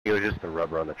just the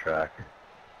rubber on the track.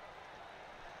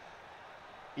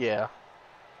 Yeah.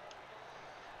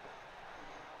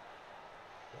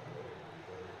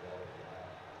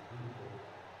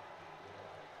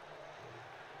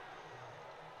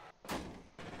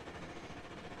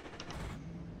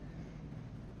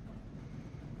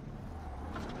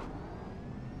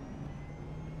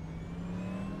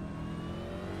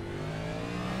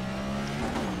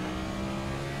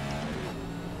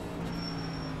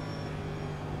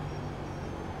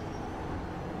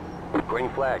 Green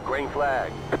flag, green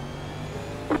flag.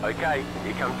 Okay,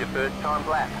 here comes your first time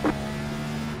lap.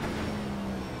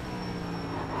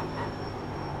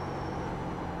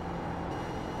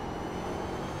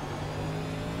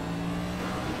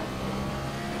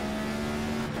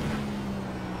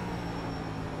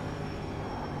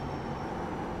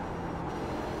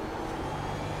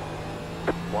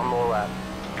 One more lap.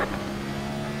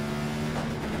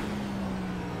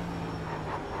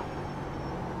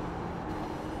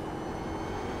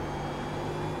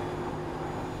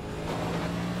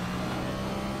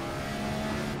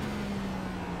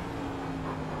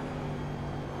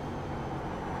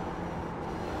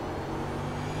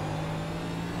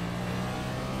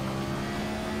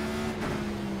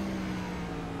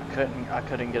 I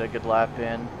couldn't get a good lap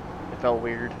in. It felt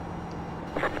weird.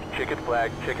 Checkered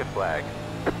flag, checkered flag.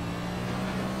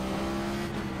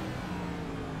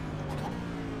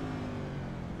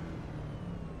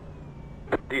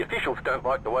 The officials don't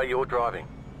like the way you're driving.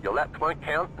 Your laps won't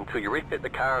count until you reset the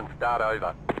car and start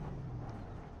over.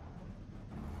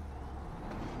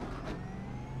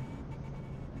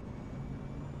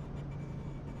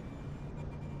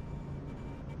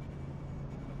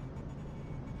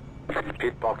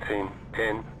 Pit box in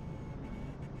 10,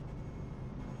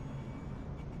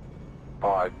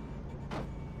 5,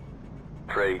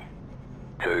 3,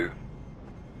 2,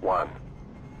 1.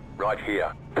 Right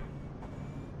here.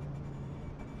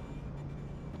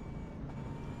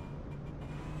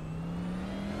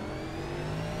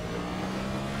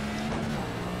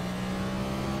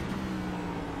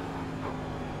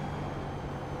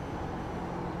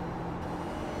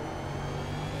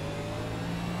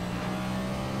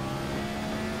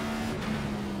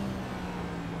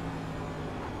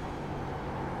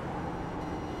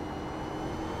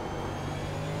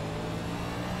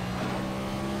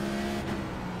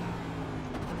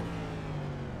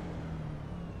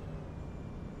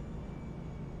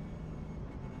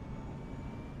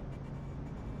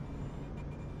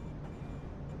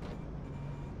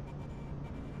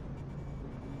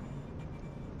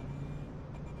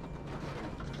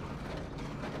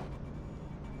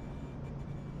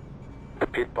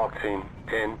 Pit box in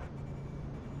 10,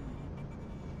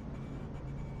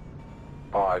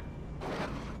 5,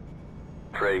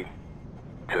 3,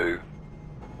 2,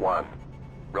 1.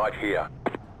 Right here.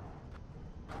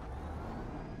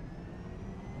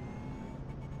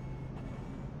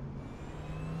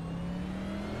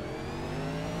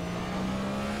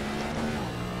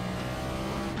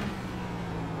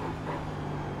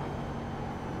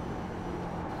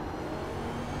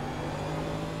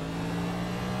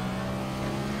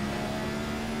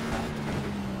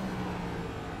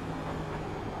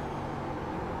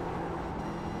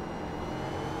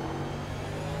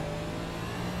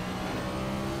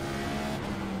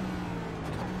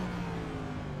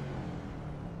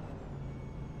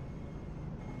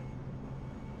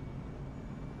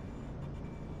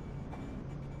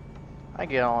 I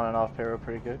get on and off Paro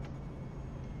pretty good.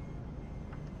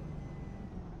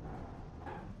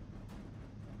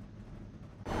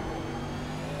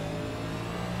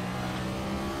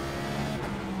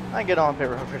 I get on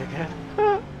Paro pretty good.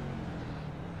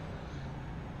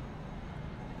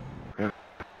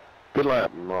 Good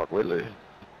lap, Mark Whitley.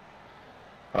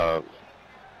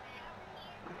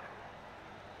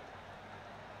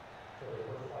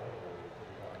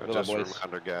 Just a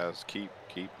reminder, guys, keep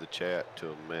the chat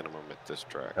to a minimum at this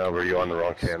track. Oh, were you on the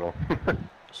wrong channel?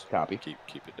 Copy. Keep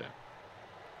it down.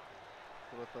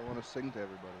 What if I want to sing to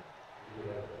everybody?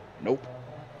 Nope.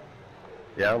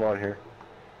 Yeah, I'm on here.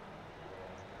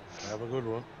 Have a good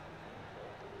one.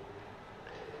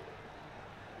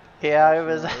 Yeah, it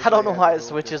was. I don't know why it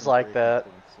switches like that.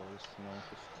 So just, just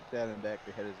keep that in the back of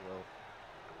your head as well.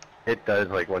 It does,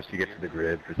 like, once you get to the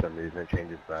grid, for some reason, it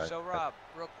changes back. So, Rob,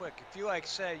 real quick, if you, like,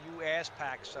 say you ass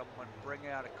pack someone, bring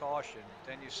out a caution,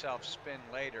 then you self-spin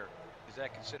later, is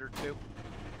that considered too?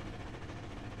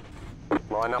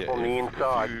 Line up on the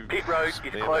inside. Pit road is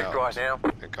closed right now.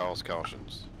 And cause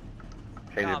cautions.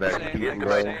 Change No, it back I'm to saying, getting like,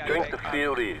 right. say I Strength pick of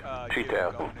field up, is you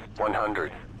going into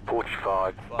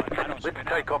 2,145. but I don't Let's spin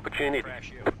take out, opportunity.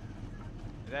 crash you.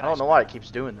 I don't know why it keeps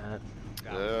doing that.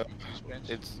 down a few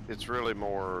spins? It's really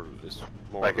more. It's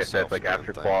more. Like of a I said, it's like self-care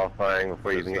after thing. qualifying,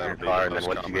 before you even get in your That'll be car, the and then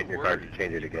most once you get in your car, common you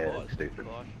change it again. It's stupid.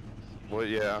 Well,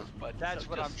 yeah. But That's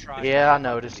what I'm trying Yeah, I to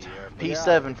noticed. Yeah,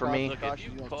 P7 for me. Look, if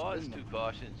you caused 2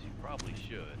 cautions, you probably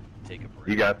should take a break.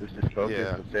 You got this. Just focus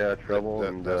Yeah. and stay out of trouble,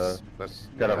 and that's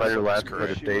got 100 laps that's for the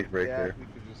correct. stage break there. We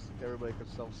could just, everybody could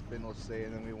self-spin, let's say,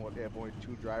 and then we won't have only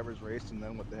 2 drivers race, and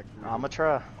then what the heck do we do? I'ma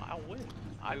try. I'll win.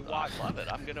 I love it.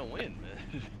 I'm gonna win.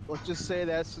 Let's just say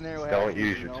that scenario Don't happens,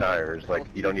 use you your know? tires. Like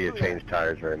you don't need to change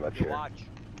tires very much here. watch.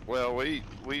 Well,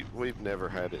 we've never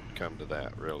had it come to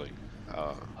that really.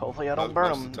 Hopefully I don't Most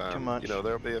burn of them the time, too much. You know,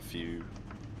 there'll be a few,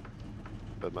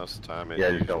 but most of the time it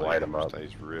Yeah, just don't usually light 'em up.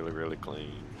 stays really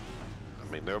clean. I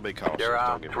mean, there'll be cautions. There are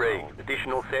don't get me 3 wrong.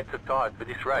 additional sets of tyres for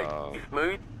this race. Be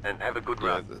smooth and have a good Yeah,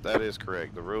 run. that is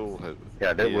correct. The rule has.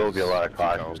 Yeah, there will be a lot of if you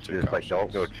cause cautions. 2 Just like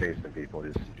don't go cautions, chasing people.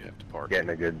 Just you have to park. get in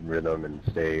a good rhythm and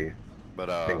stay But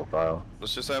single file.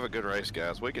 let's just have a good race,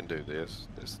 guys. We can do this.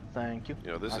 Thank you.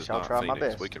 You know, this I is shall not try Phoenix. my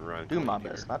best. We can run. Do clean my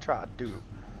here. best. Not try. Do.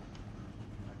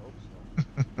 I hope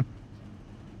so.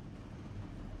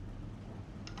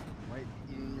 Might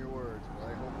be eating your words, but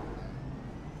I hope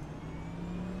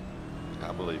it.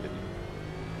 I believe in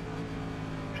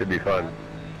you. Should be fun.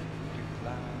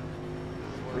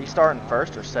 Restarting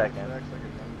first or second? That acts like a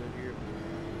done good here,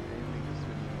 but anything just,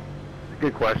 you know,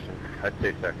 Good question. I'd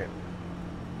say second.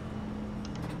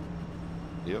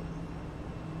 Yep.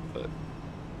 But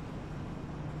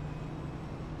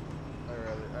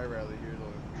I rather hear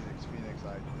the Phoenix.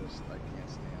 I can't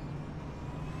stand.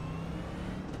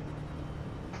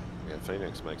 yeah,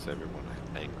 Phoenix makes everyone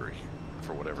angry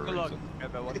for whatever Good luck, reason.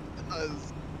 everyone. It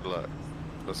does. Good luck.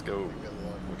 Let's go. Good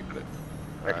luck. We got it.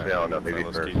 Actually, I don't know. Alright, Maybe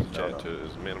let's first. keep the I don't chat know. to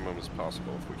as minimum as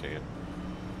possible if we can.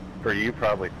 For you,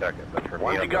 probably second, but for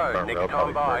One me, to I'm the go. front row, Next time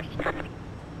probably by. first.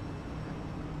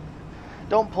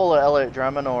 Don't pull a Elliott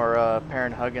Drummond or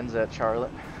Perrin Huggins at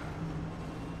Charlotte.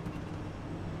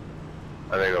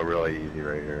 I think it'll really easy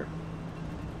right here.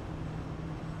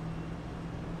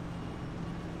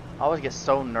 I always get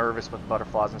so nervous with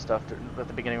butterflies and stuff at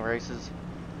the beginning of races.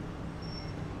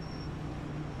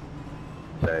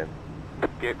 Same.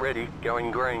 Get ready.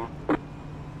 Going green.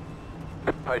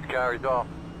 Pace car is off.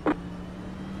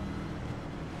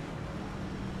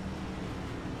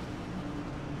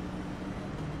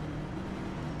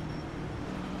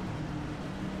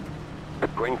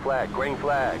 Green flag. Green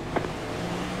flag.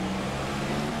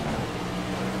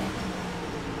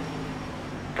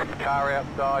 Car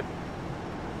outside.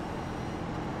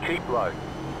 Keep low.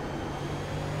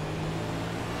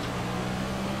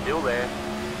 Still there.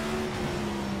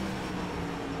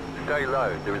 Stay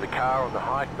low. There is a car on the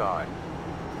high side.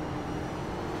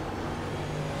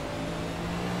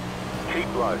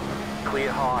 Keep low.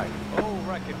 Clear high. Oh,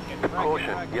 reckon.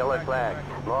 Caution. Yellow flag.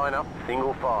 Line up.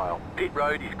 Single file. Pit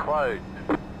road is closed.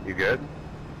 You good?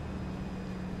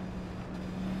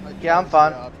 Yeah, I'm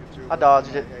fine. I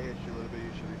dodged it. I hit you a little bit. You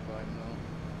should be fine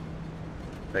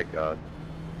though. Thank God.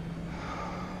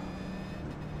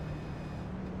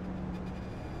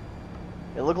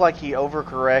 It looked like he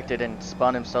overcorrected and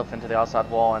spun himself into the outside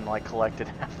wall and like collected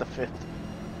half the fifth.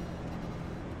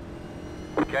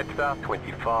 Catch start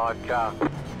 25 car.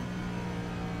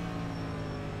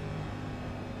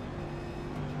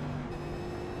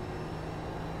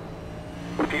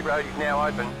 Pit road is now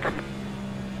open.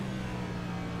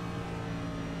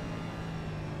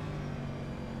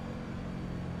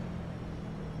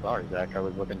 Sorry, Zach. I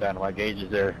was looking down at my gauges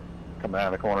there, coming out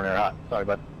of the corner there hot. Sorry,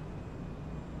 bud.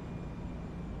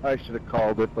 I should have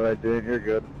called it, but I didn't. You're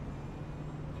good.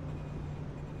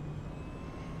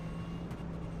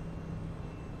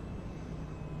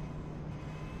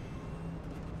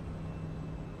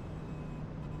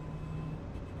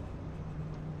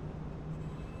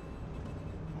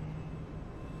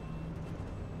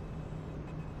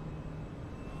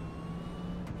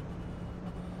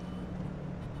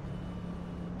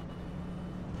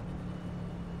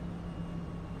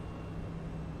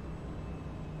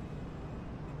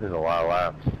 There's a lot of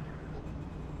laps.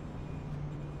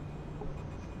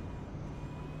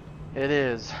 It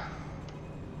is.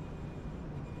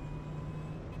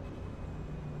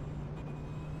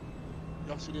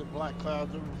 Y'all see the black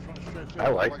clouds over the front stretch? I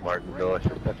like Martinsville. It's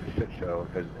just such a shit show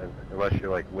because unless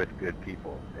you're like with good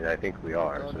people, and I think we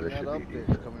are, so this That should be update's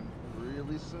decent. coming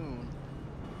really soon.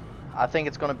 I think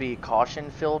it's going to be caution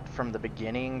filled from the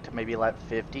beginning to maybe lap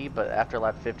 50, but after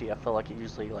lap 50, I feel like it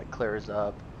usually like clears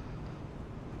up.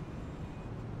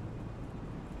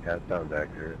 Yeah, that sounds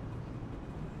accurate.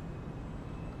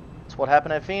 That's what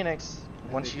happened at Phoenix.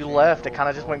 And Once they you changed left, it all- kind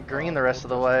of just all- went green the all rest of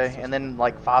the testing way, systems and then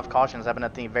like 5 for cautions happened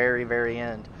at the very, very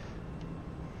end.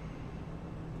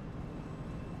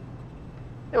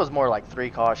 It was more like 3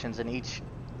 cautions, and each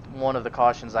one of the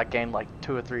cautions I gained like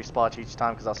 2 or 3 spots each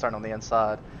time because I was starting on the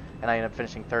inside, and I ended up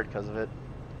finishing 3rd because of it.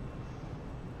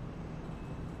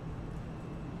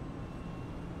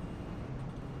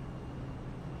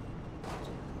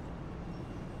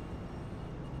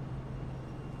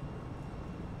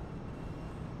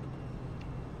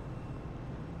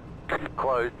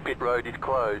 Closed. Pit road is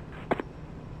closed.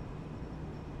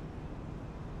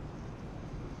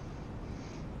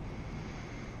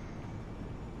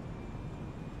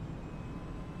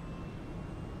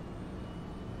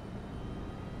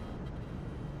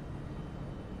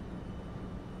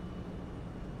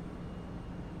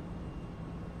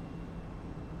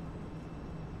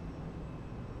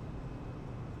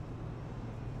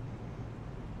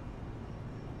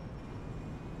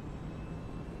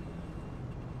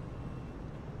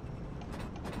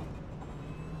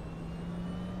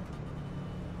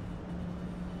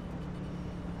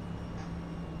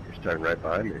 Starting right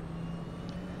behind me.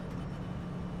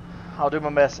 I'll do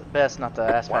my best not to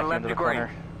ass back One lap into to the green.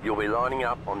 corner. You'll be lining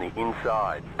up on the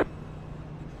inside.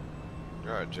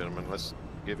 All right, gentlemen, let's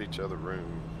give each other room.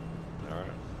 All right,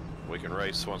 we can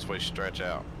race once we stretch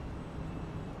out.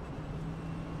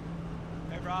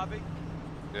 Hey, Robbie,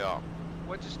 Yeah,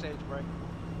 what's your stage break?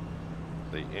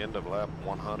 the end of lap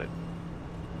 100.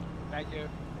 Thank you.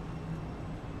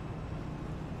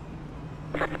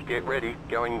 Get ready.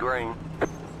 Going green.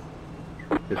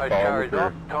 Just Post follow car the is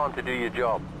curve. off. Time to do your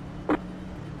job.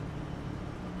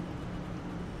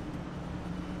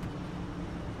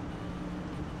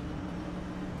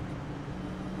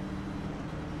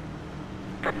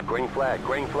 Green flag,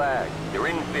 green flag. You're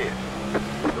in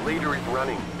 5th. The leader is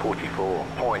running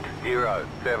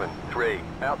 44.073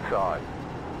 outside.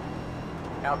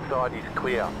 Outside is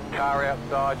clear. Car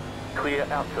outside, clear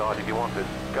outside if you want it.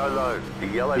 Go low. The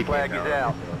yellow He flag can't is go.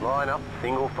 out. Line up,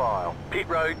 single file. Pit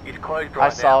road is closed right now. I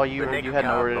saw you. The next You had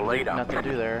car, nowhere the to do, leader. nothing to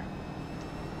do there.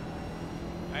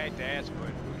 I hate to ask, but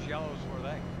whose yellows were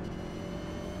they?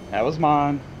 That was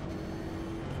mine.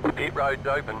 Pit road's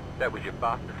open. That was your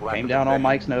fastest lap. Came of the down on session.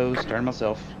 Mike's nose, turned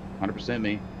myself. 100%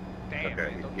 me. Damn. Okay,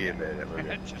 man, he admitted it. We're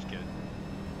good. Just kidding.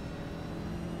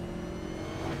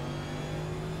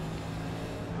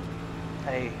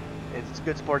 Hey, it's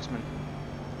good sportsman.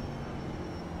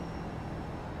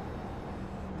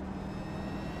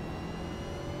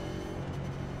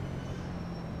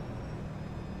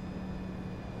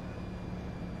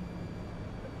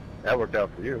 That worked out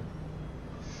for you.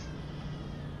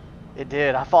 It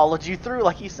did. I followed you through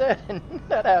like you said, and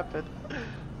that happened.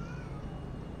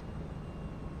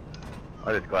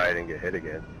 I'm just glad I didn't get hit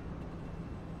again.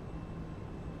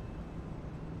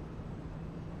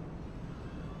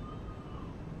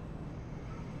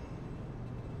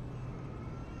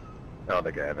 I don't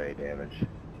think I have any damage.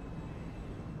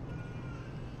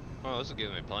 Well, this will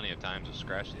give me plenty of time to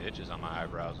scratch the itches on my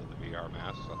eyebrows with the VR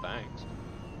mask, so thanks.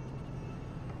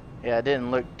 Yeah, it didn't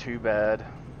look too bad.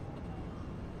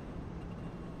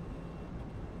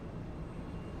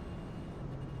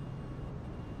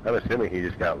 I'm assuming he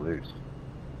just got loose.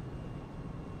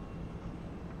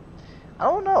 I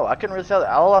don't know. I couldn't really tell.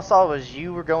 All I saw was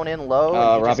you were going in low.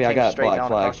 And you Robbie, just I came got straight black down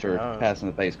flag across your for nose. passing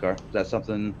the pace car. Is that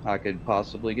something I could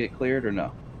possibly get cleared or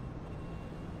no?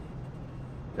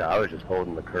 Yeah, I was just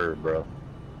holding the curve, bro.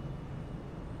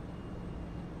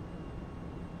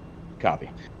 Copy.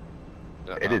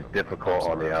 It is difficult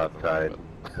on the outside,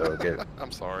 so get,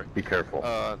 I'm sorry. be careful.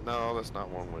 No, that's not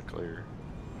one way clear.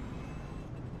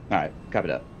 Alright, copy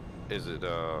that. Is it,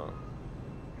 The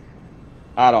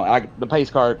pace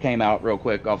car came out real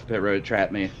quick off the pit road,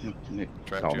 trapped me. It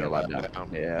Trapped called you me a on lot that down.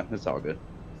 down? Yeah, it's all good.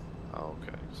 oh,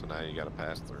 okay. So now you got to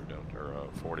pass through, don't you? Or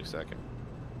 42nd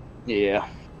Yeah.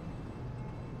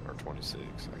 or 26.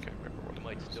 I can't remember what You it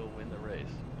might is. still win the race,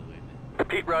 believe me. The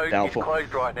pit road Doubtful. is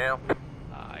closed right now.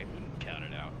 I wouldn't count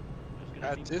it out. There's gonna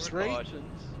At be this more rate?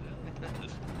 cautions.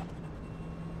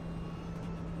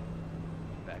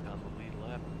 Back on the lead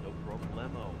lap, no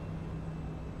problemo.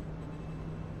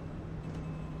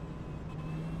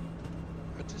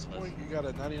 At this point, you got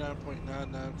a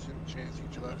 99.99% chance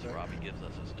each lap Unless back. Robbie gives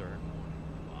us a stern warning.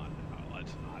 Come on now,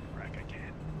 let's not wreck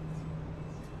again.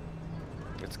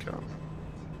 It's coming.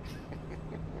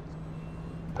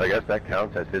 So I guess that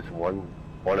counts as his one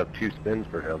of 2 spins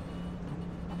for him.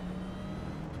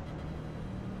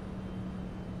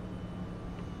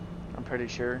 I'm pretty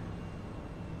sure.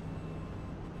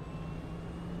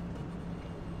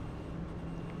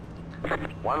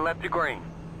 One lap to green.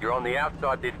 You're on the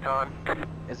outside this time.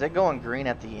 Is it going green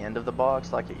at the end of the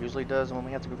box like it usually does when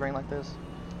we have to go green like this?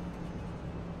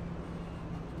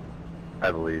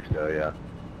 I believe so, yeah.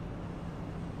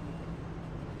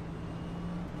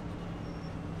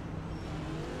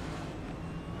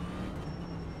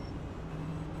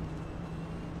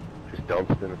 Don't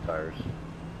spin the tires.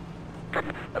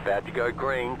 About to go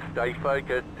green. Stay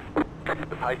focused.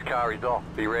 The pace car is off.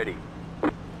 Be ready.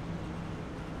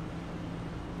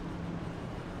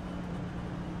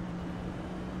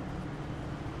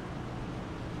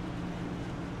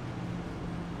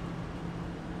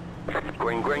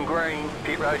 Green, green, green.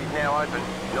 Pit road is now open.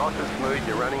 Nice and smooth.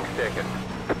 You're running second.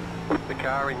 The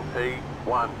car in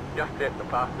P1 just set the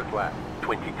fastest lap.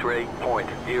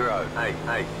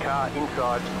 23.088. Car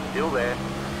inside. Still there.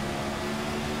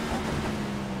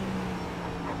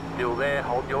 Still there.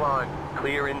 Hold your line.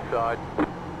 Clear inside.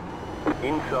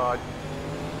 Inside.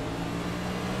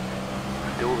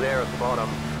 Still there at the bottom.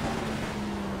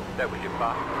 That was your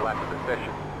fastest lap of the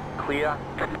session. Clear.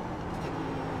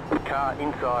 Car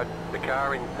inside. The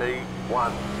car in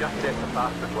P1 just set the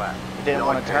fastest lap. You didn't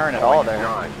want to turn at all there.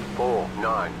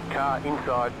 949. Car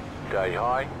inside. Stay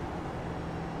high.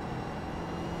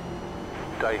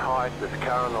 Stay high. There's a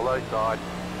car on the low side.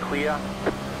 Clear.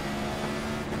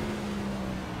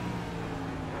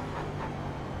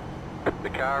 The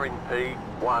car in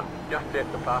P1 just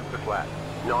set the fastest lap.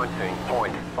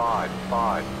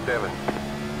 19.557.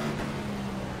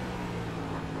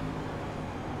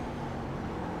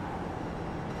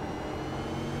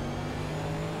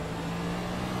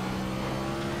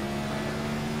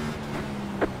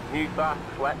 New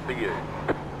fastest lap for you.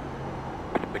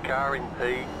 The car in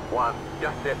P1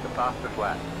 just set the fastest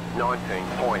lap.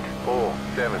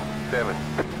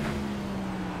 19.477.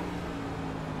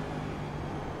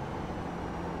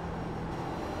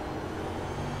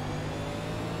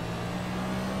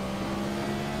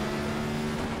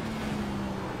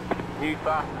 New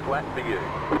fastest lap for you.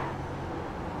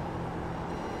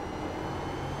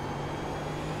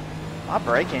 My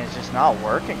braking is just not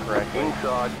working correctly.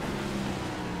 Inside.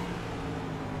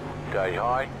 Stay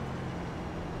high.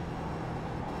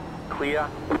 Clear.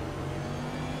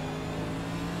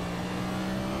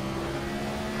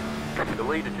 The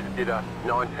leader just did a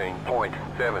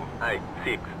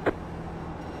 19.786.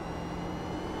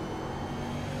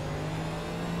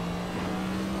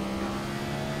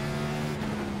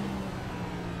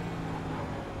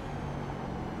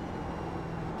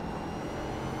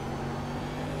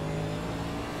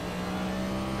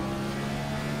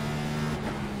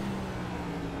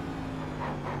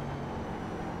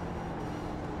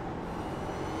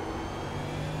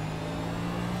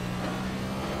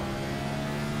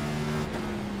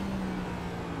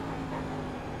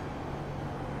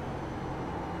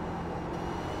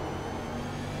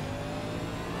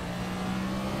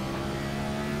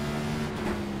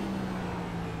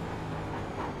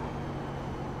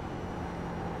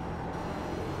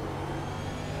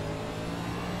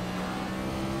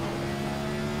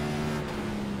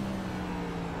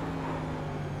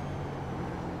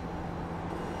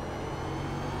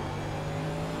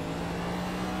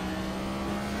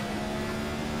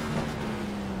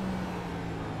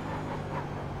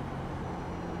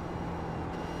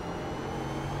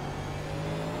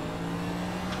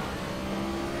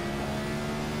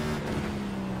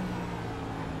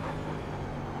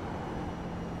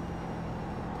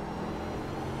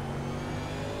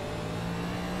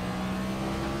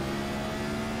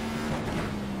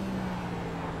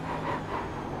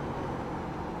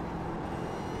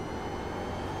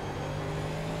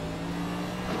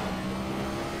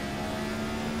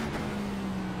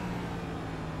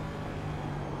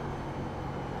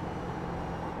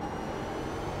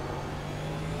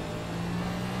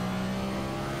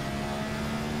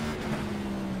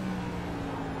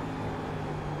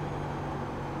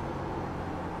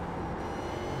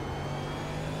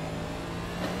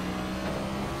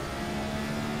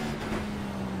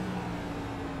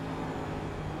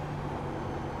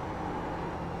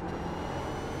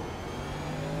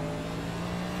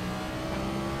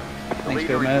 Thanks,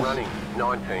 Leader good is miss. running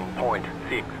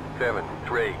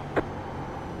 19.673.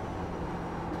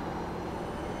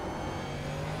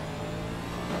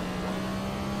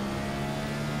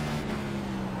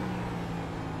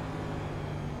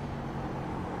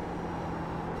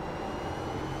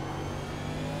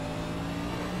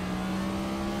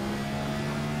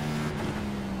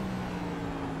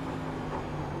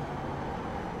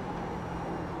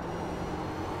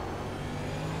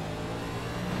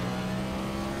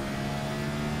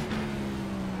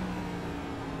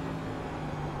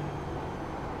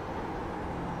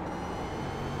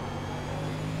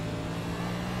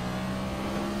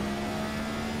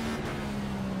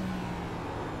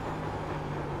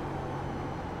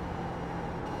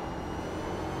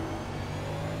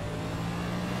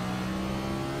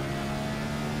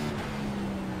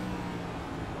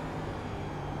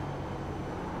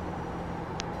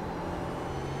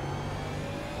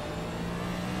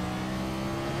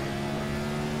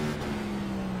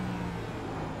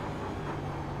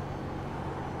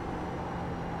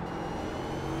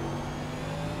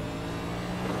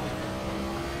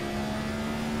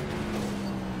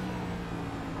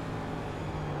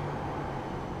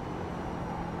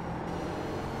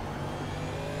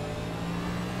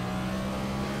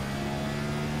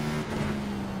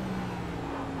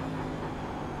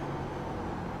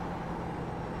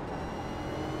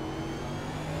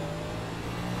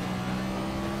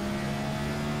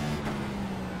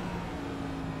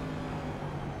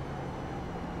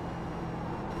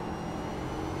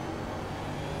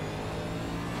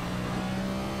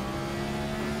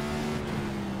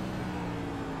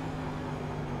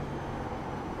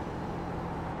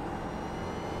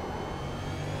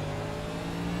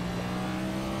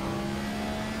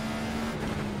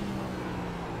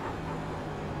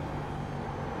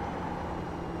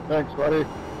 Thanks, buddy.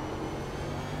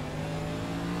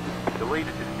 The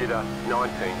leader just did a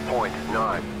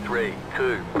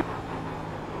 19.932.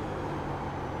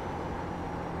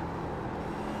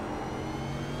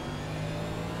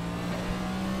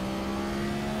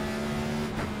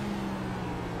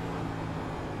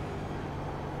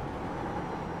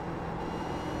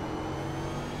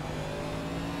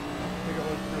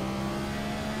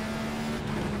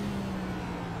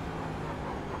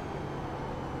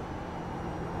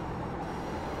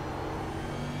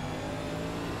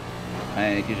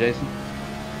 Thank you, Jason.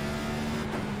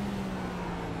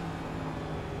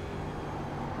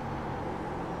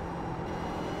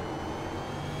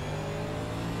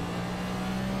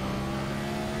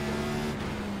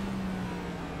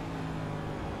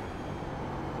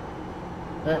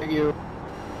 Thank you.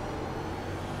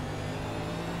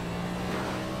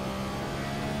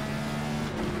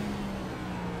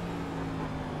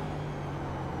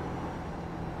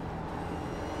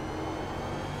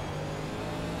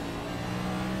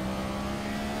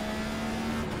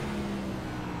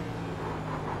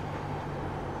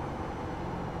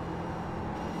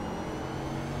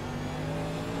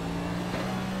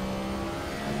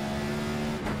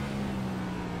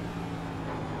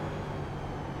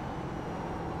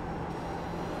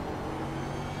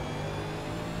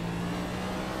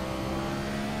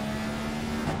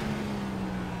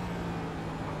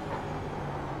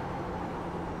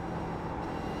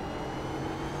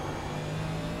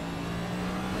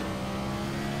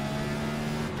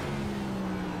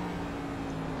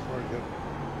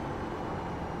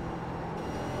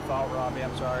 Fault, Robbie.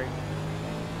 I'm sorry.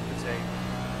 It's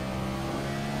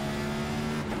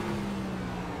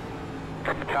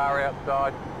Car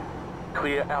outside.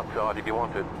 Clear outside if you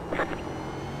want it.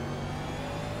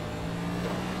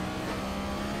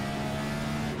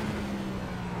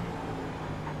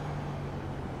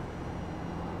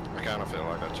 I kind of feel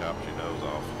like I chopped your nose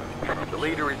off. The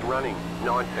leader is running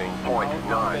Just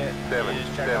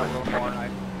check out a little 19.977. more than I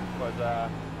was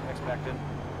expecting.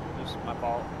 Just my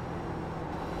fault.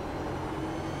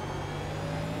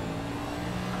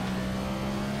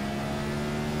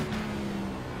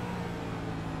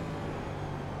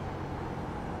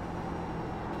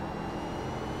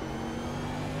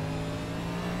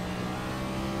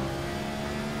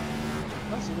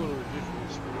 That's a little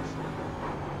ridiculous, Chris.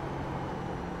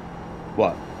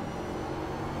 What?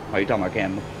 Are you talking about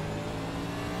Campbell?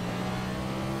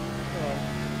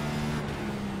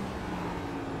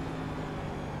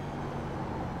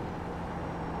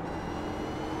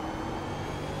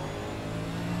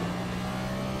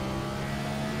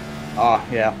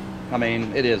 Yeah. I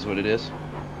mean, it is what it is.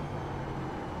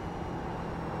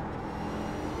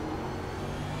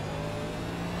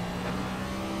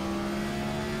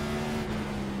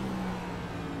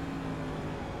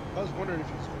 I was wondering if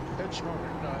he's headstrong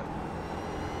or not.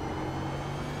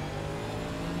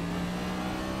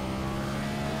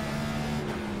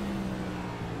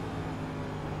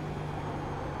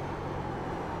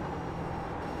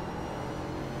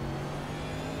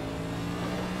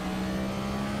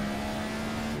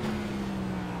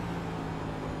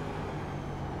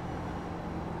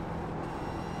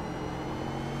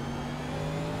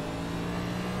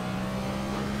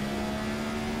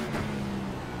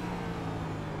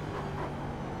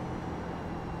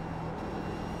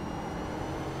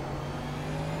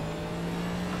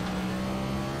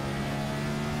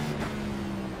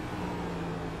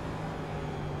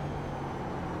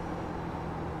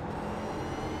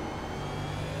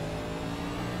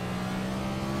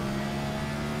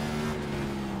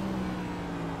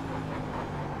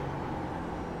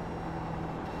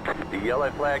 The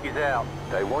yellow flag is out.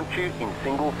 They want you in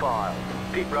single file.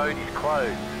 Pit road is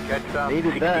closed. Catch up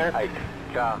Needed 68 that.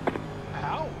 car.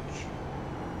 Ouch!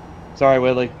 Sorry,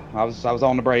 Willie. I was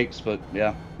on the brakes, but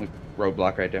yeah,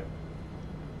 roadblock right there.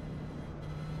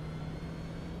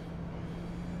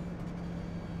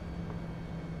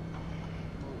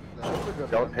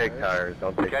 Don't take tires.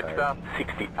 Don't take Catch tires. up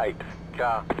 68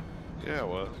 car. Yeah, it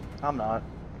was. I'm not.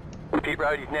 Pit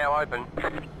road is now open.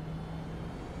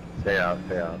 Stay out.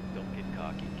 Stay out. Don't get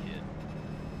cocky, kid.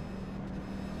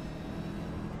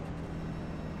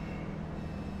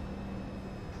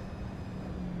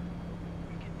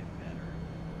 We can do better.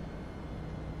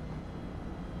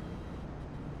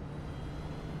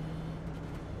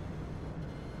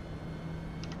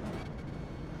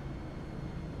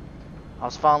 I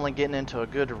was finally getting into a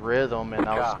good rhythm, and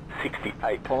I was Car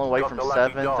 68. pulling away Got from the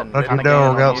lucky 7th dog. and Let kind the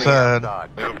of dog getting on you. outside.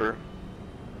 Uber.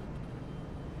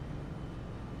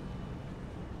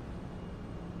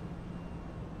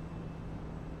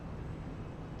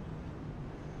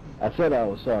 I said I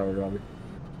was sorry, Robbie.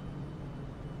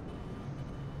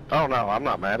 Oh no, I'm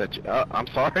not mad at you. I'm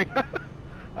sorry.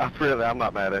 I'm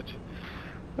not mad at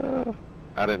you.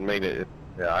 I didn't mean it.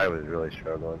 Yeah, I was really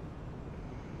struggling.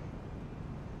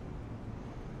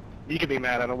 You can be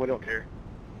mad at him. We don't care.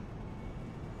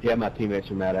 Yeah, my teammates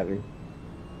are mad at me.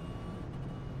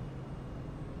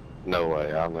 No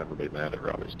way. I'll never be mad at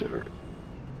Robbie Stewart.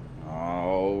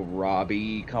 Oh,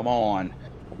 Robbie, come on.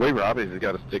 We Robbies have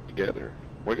got to stick together.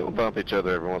 We're going to bump each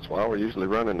other every once in a while. We're usually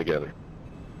running together.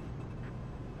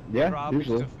 Yeah,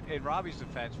 usually. In Robbie's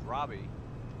defense, Robbie.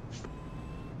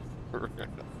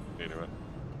 Anyway.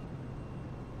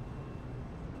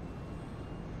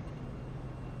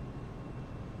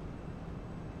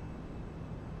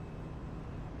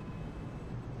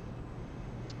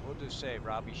 We'll just say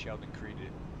Robbie Sheldon created.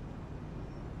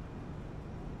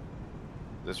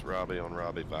 This Robbie on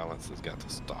Robbie violence has got to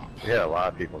stop. Yeah, a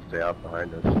lot of people stay out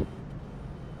behind us.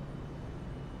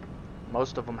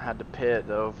 Most of them had to pit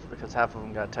though, because half of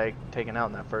them got taken out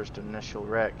in that first initial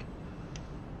wreck.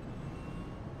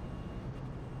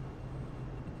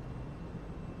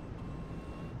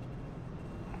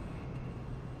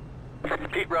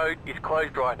 Pit road is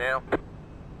closed right now.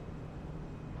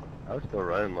 I was still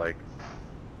running like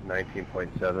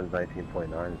 19.7,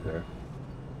 19.9s there.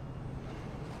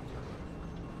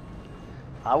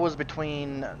 I was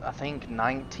between, I think,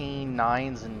 19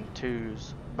 9s and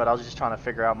 2s, but I was just trying to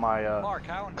figure out my Mark,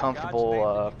 how in comfortable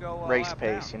God's name did you go, race lap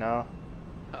pace, down? you know?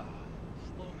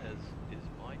 Sloan is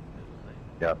my middle name.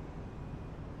 Yep.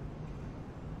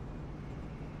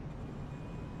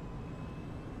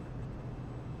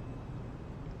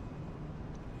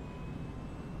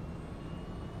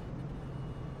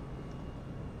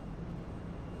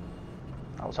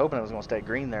 I was hoping it was going to stay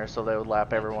green there so they would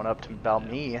lap everyone up to about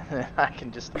me, and I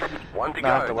can just One to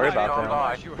not have go. to worry about Stand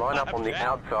them. by. Line up on the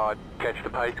outside. Catch the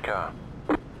pace car.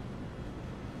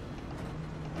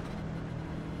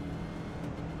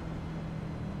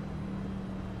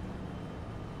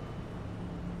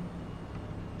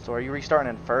 So are you restarting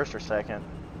in first or second?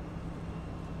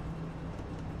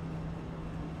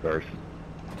 First.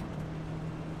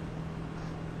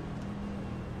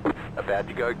 About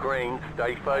to go green.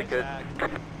 Stay focused.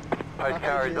 Pace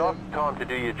car is off. Time to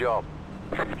do your job.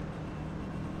 No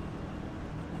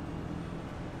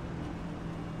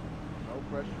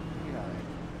pressure from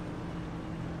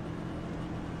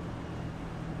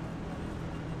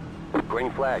behind.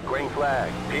 Green flag, green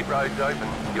flag. Pit road's open.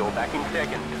 You're back in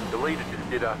second. The leader just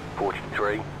did a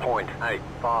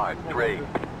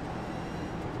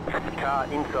 43.853. Car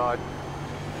inside.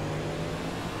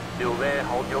 Still there,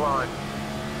 hold your line.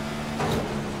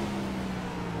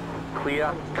 Clear.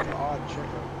 Odd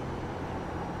checkup.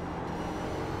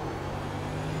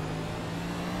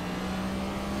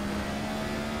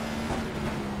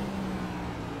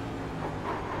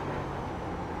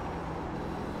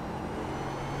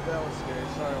 That was scary.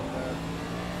 Sorry about that.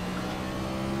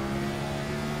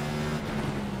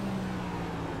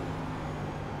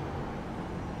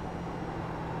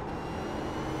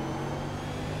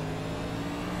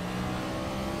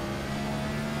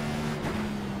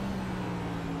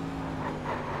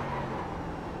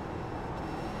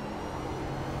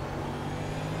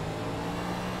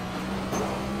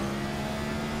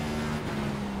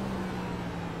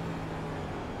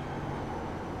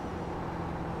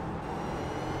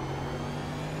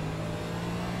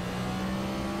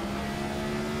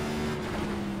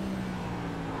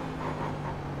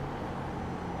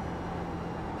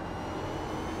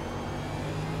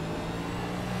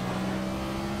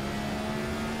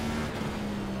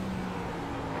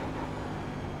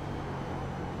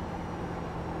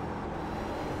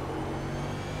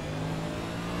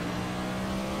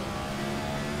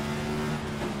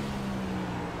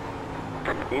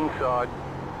 Inside.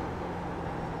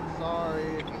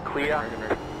 Sorry. Clear.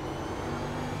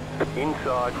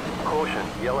 Inside. Caution.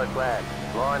 Yellow flag.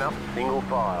 Line up. Single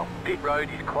file. Pit road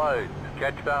is closed.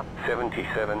 Catch the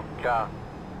 77 car.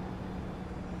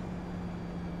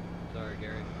 Sorry,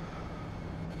 Gary.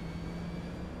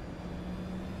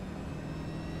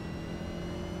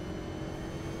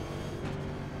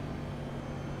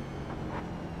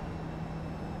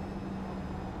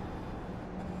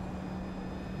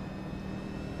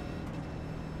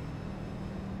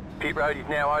 Pit road is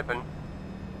now open.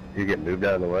 You get moved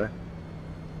out of the way?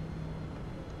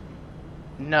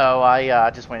 No, I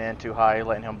just went in too high,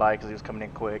 letting him by because he was coming in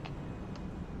quick.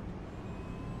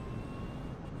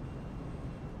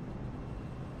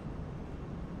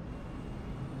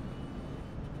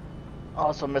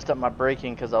 Also messed up my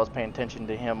braking because I was paying attention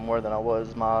to him more than I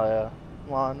was my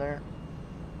line there.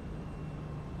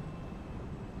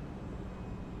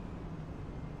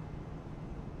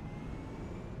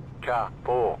 Car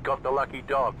 4, got the lucky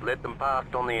dog. Let them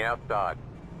past on the outside.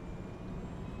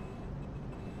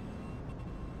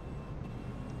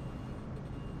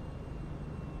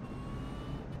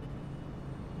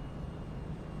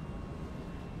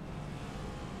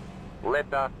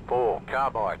 Letter 4,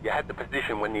 Carbide. You had the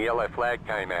position when the yellow flag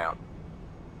came out.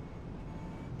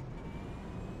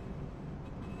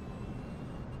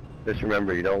 Just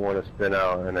remember, you don't want to spin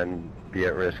out and then be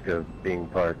at risk of being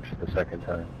parked the second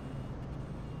time.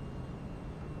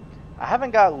 I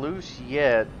haven't got loose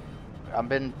yet. I've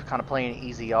been kind of playing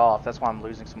easy off. That's why I'm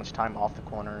losing so much time off the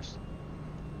corners.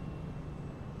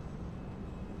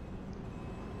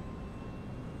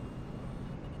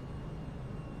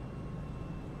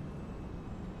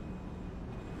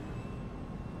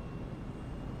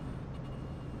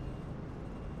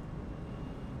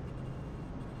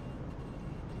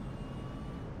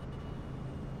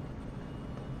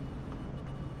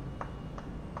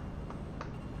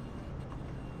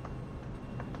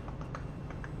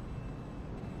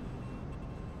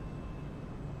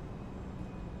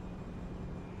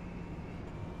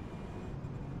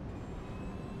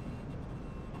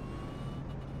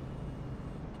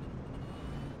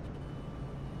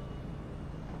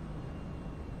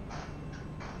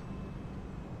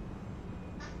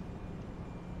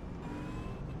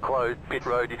 Closed. Pit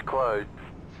road is closed.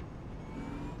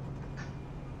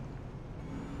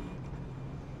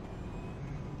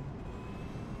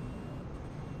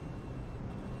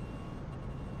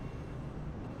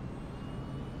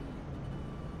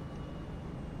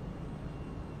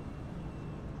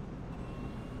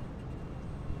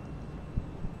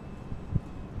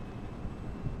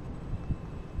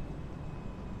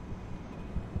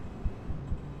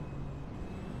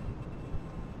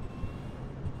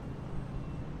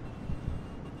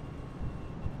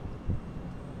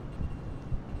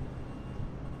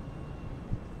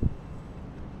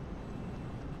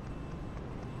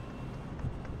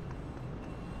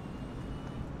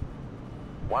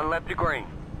 One lap to green.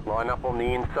 Line up on the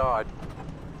inside.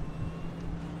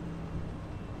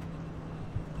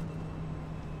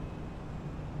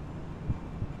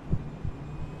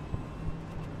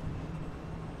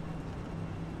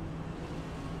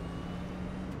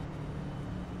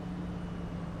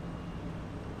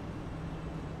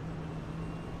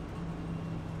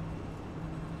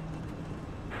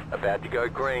 About to go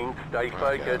green. Stay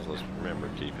focused. Guys, let's remember,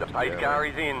 keep it The pace together. car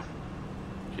is in.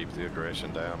 Keep the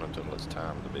aggression down until it's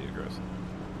time to be aggressive.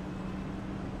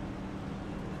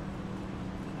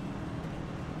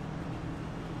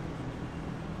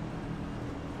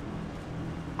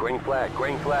 Green flag,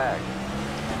 green flag.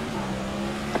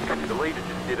 The leader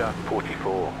just did a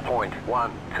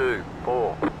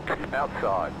 44.124.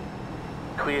 Outside.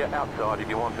 Clear outside if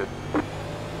you want it.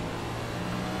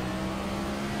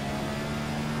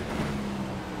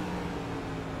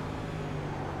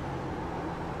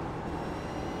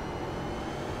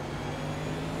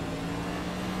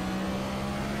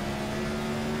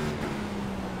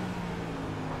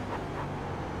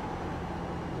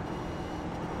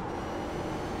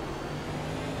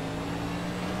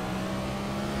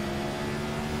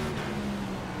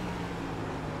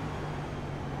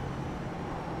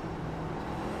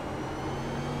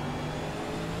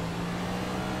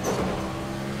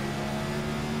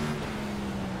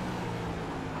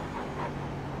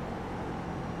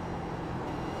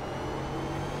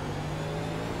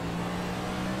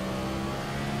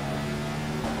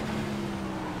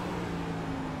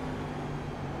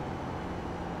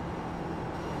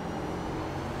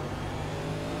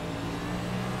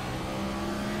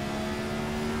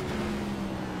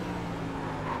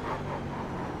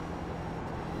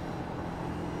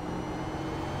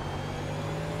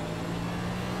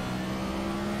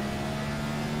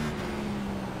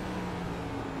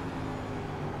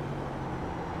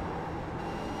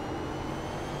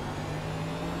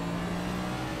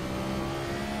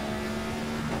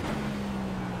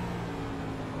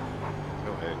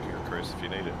 Go ahead, here, Chris, if you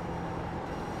need it.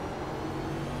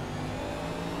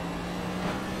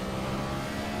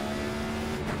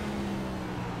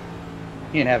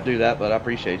 You didn't have to do that, but I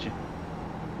appreciate you.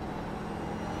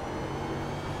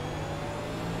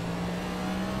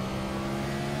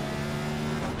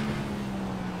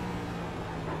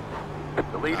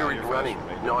 The leader is running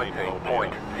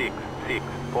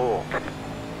 19.664.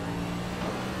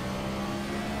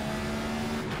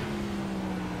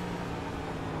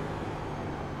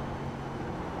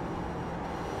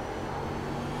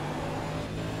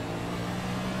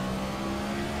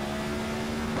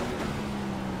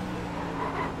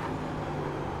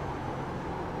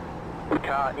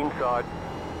 Car inside.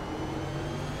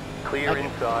 Clear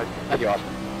inside. Thank you,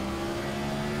 Austin.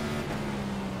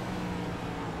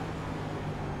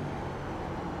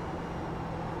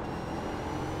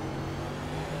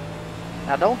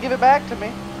 Now don't give it back to me.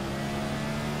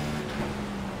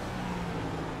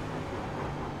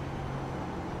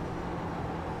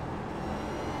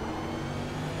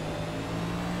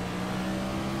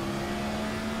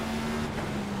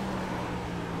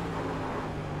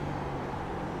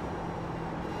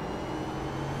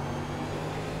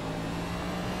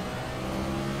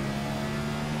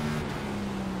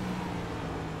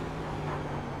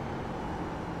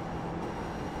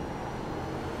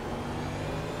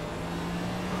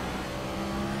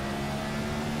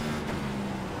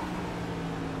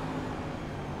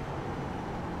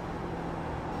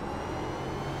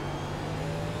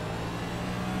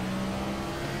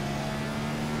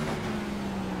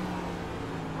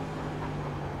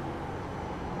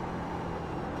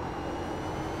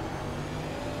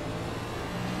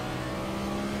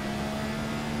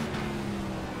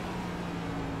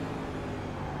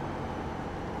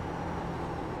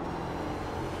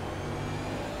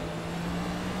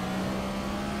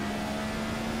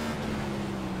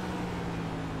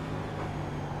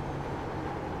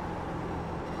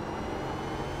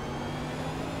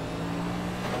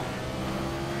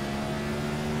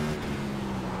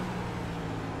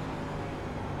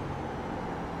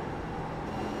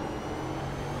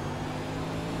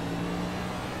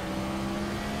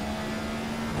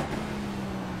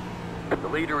 The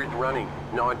leader is running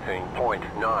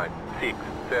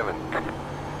 19.967.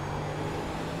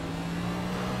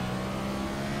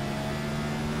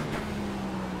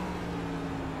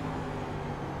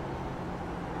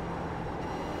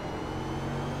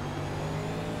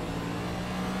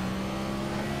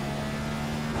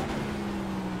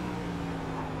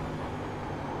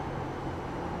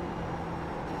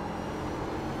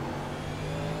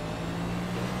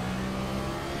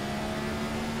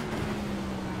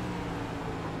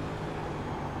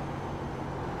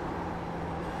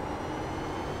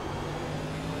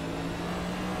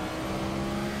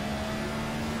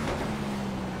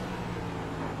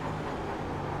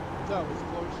 That was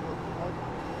close. Mark.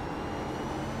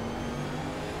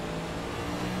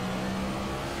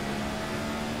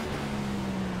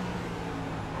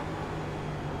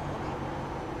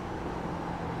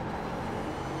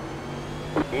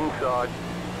 Inside.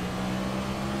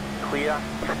 Clear.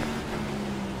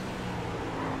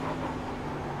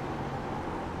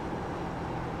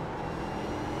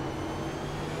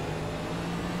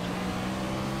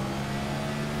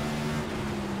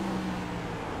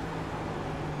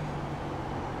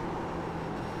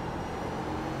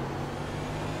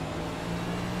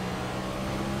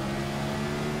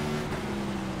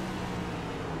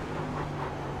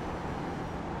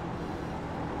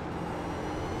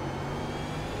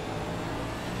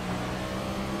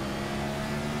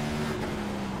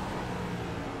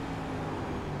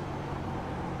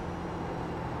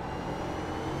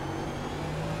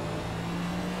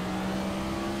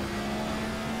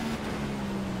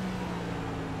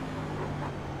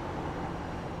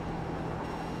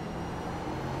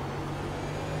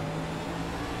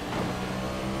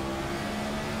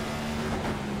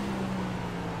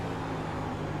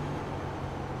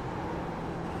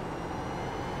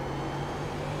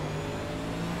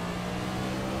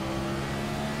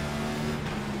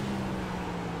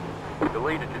 The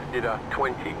leader just did a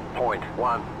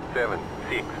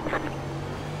 20.176.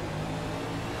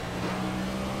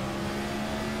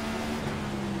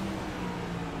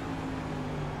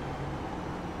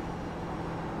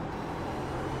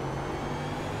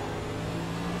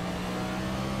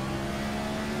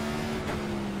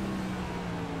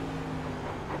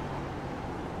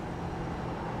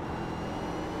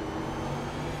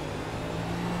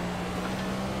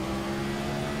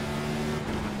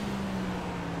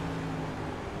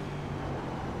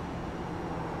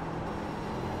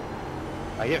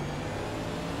 Yeah.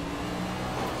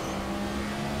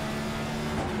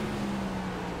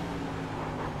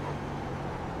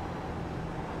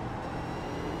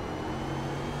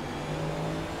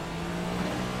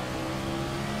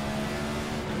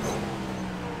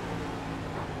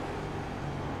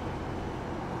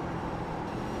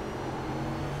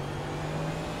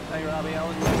 Hey, Robbie, how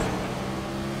are you?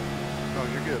 Oh,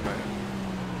 you're good, man.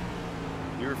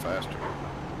 You're faster.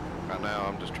 Right now,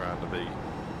 I'm just trying to be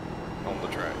on the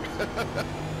track.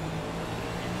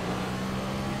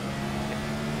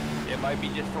 It might be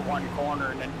just for one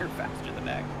corner and then you're faster the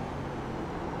next.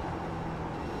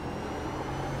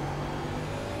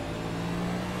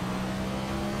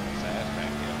 Sad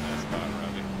back in that spot,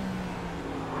 Robbie.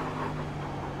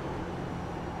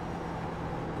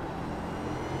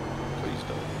 Please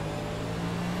don't.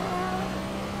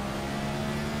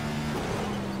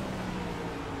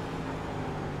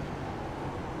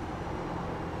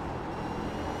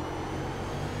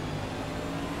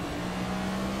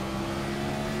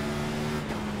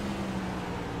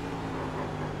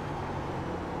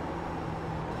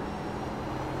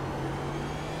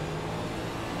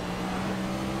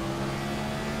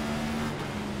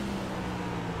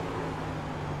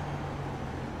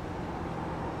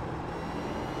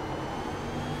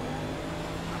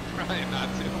 trying not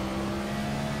to.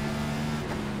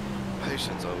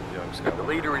 Patience, old young Scott. The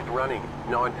leader is running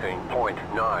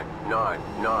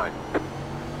 19.999.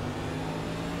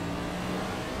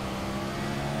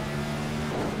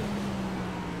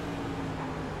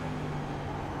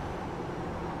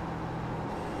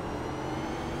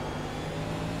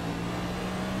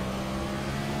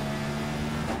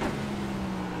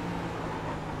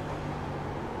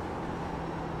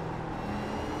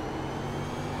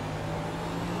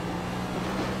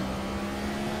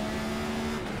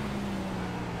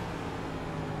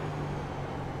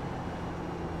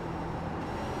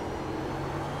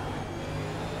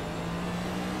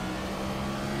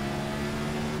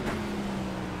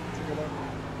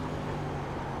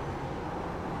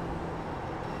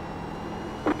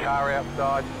 Car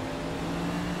outside.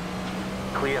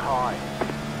 Clear high.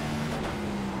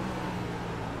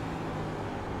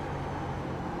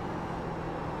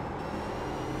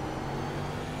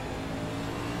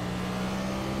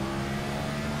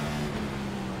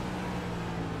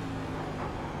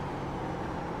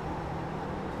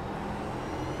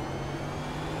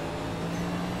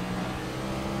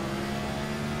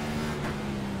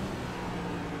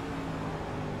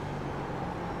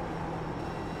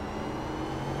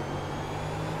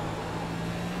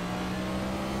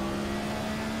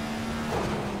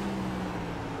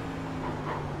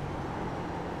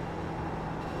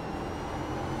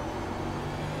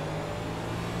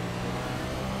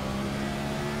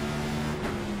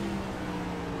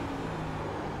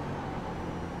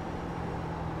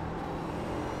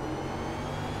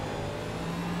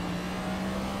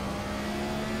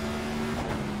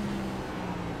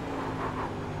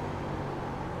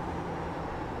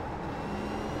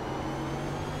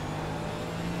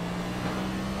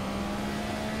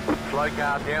 Slow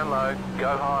car down low,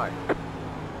 go high.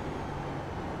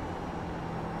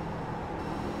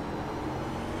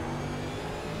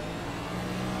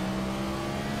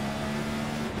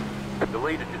 The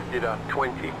leader just did a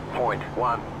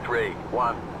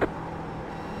 20.131.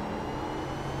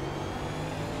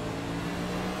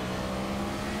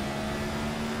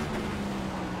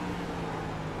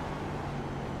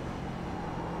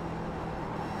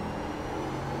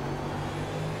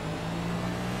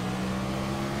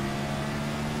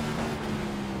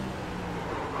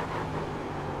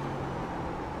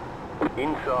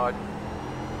 Inside.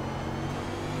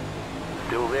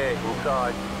 Still there,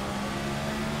 inside.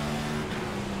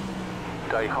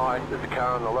 Stay high, there's a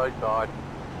car on the low side.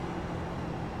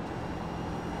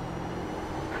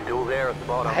 Still there at the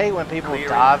bottom. I hate when people Clear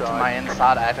dive inside. to my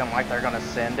inside acting like they're gonna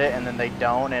send it and then they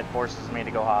don't, and it forces me to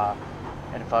go high.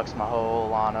 And it fucks my whole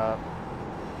lineup.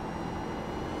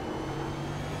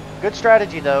 Good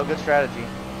strategy though, good strategy.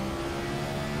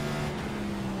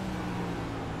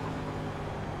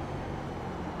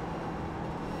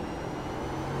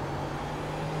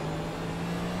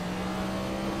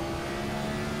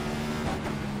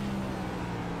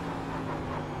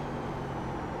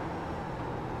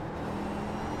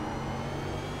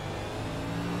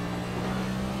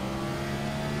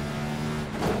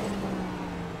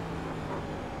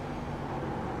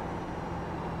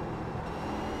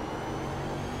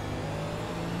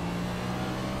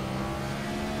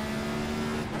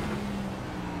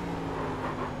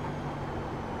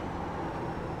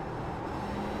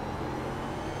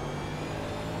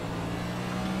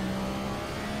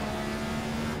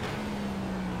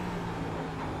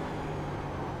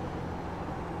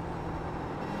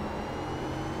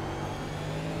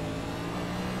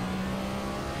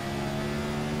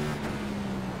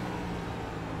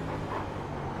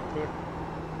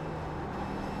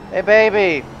 Hey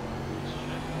baby,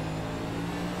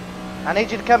 I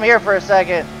need you to come here for a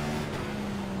second.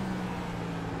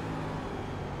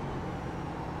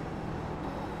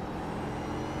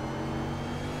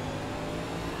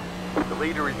 The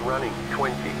leader is running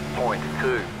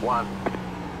 20.21.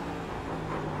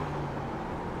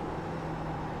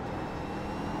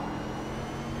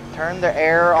 Turn the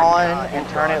air on and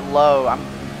turn it low. I'm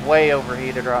way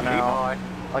overheated right Keep now. high.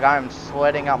 Like I am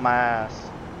sweating out my ass.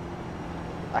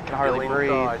 I can hardly Still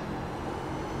breathe. inside.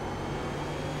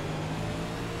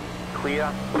 Clear.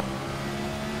 I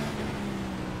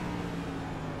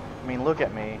mean, look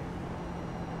at me.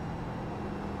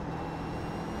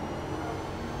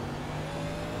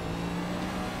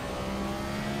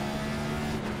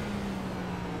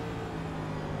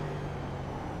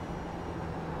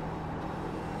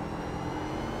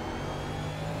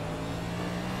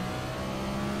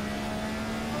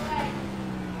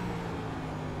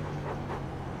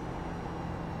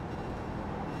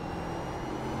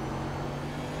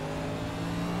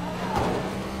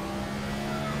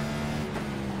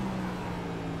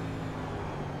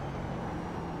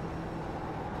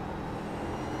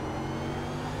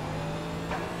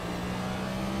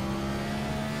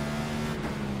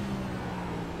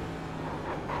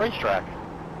 racetrack.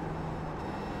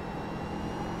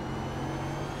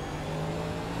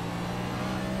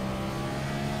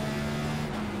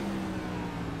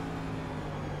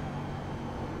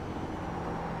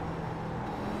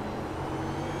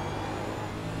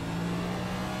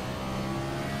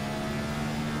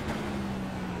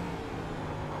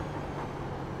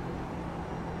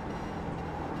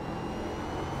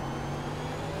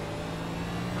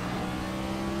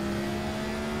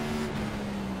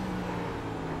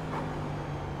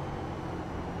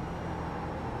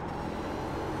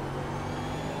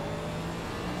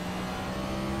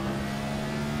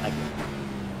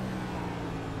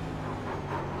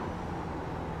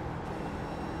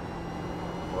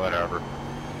 Whatever.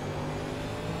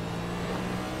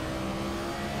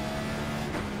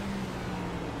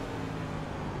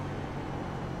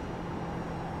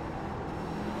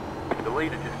 The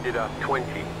leader just did a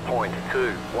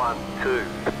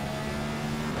 20.212.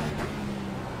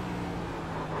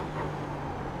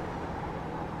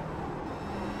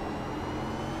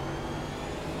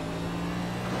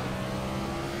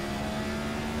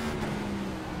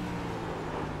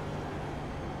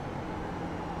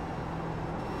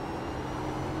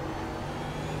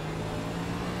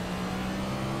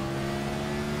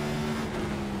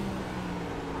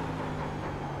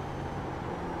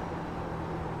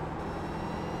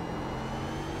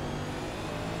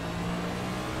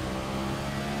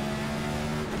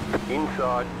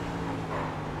 Inside.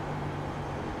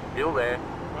 Still there.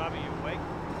 Robbie, you awake?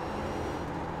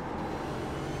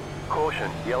 Caution,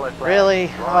 yellow flag. Really?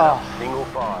 Line Oh. up, single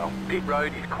file. Pit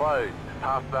road is closed.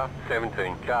 Past the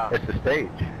 17 car. It's the stage.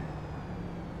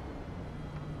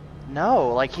 No,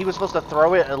 like he was supposed to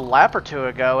throw it a lap or two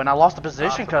ago, and I lost the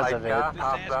position because of it.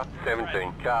 Past the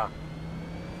 17 car.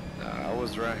 I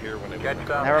was right here when it Catch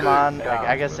went. up. Never Good mind. car.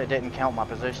 I guess they didn't count my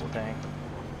position thing.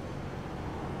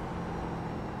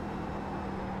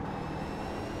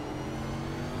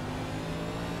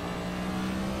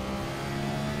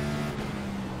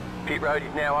 Pit road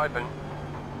is now open.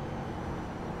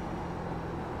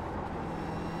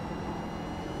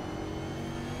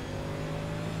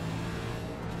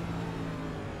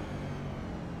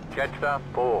 Catch the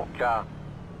 4 car.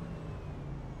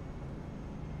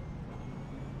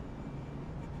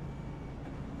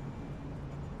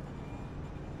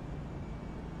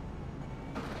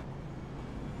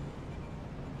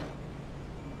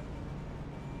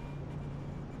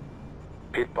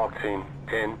 Pit box in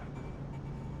 10.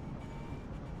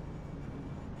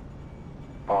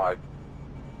 5,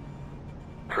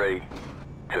 3,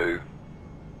 2,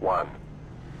 1.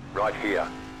 Right here.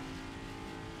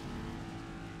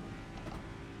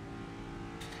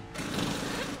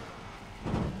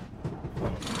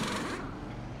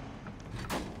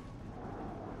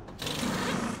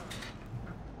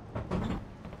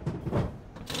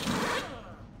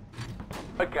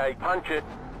 Okay, punch it.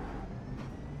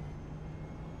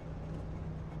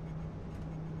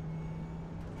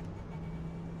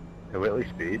 Hey, Whitley,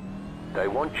 speed. They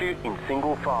want you in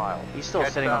single file. He's still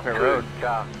Catch sitting the on pit 2 road.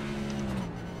 car.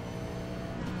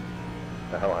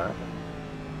 The hell happened?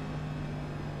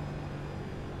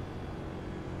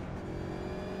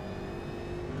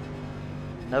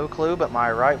 No clue, but my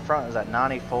right front is at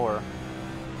 94.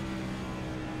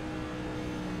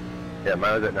 Yeah,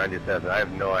 mine was at 97. I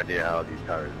have no idea how these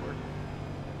tires work.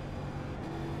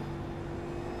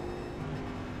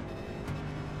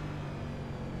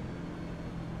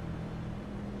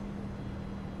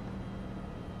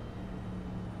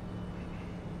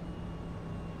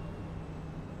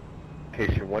 In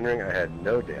case you're wondering, I had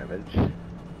no damage.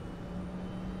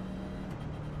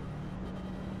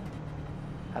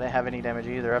 I didn't have any damage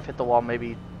either. I've hit the wall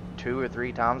maybe 2 or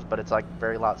 3 times, but it's like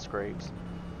very light scrapes.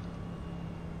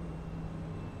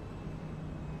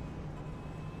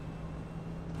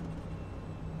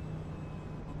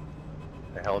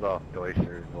 I held off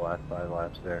Deutscher the last 5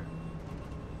 laps there.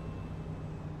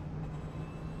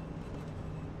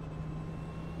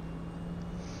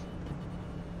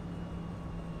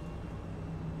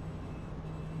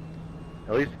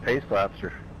 At least the pace laps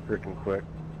are freaking quick.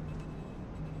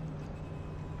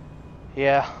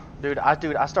 Yeah, dude,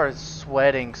 I started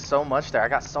sweating so much there. I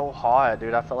got so hot,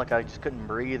 dude. I felt like I just couldn't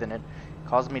breathe, and it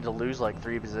caused me to lose like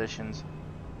 3 positions.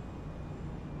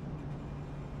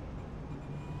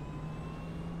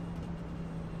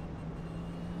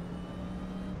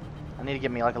 I need to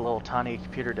get me like a little tiny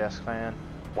computer desk fan.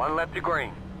 1 lap to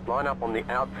green. Line up on the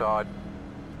outside.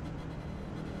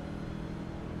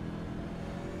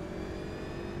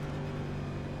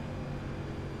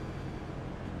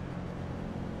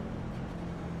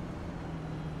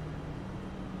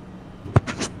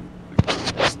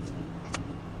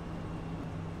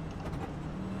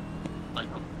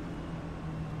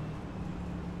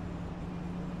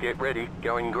 Get ready,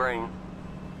 going green.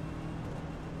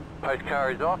 Post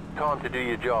car is off, time to do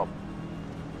your job.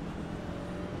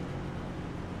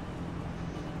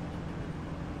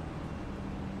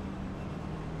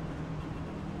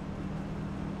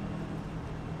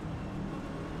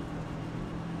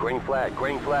 Green flag,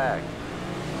 green flag.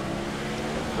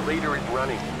 The leader is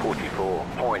running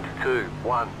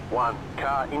 44.211.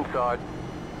 Car inside.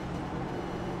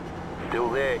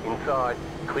 Still there, inside.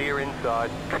 Clear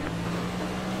inside.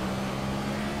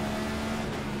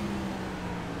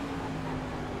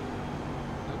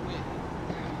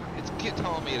 It's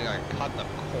telling me that I cut the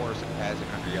course and passing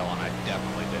under yellow, and I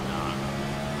definitely did not.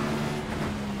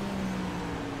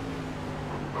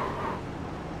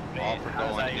 All for How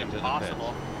is that going even into the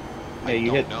possible? pits. Yeah,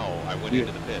 you hit. No, I went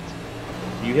into the pits.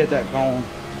 You hit that cone.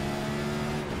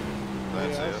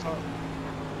 That's yeah, it.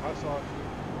 I saw it.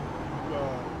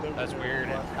 That's weird.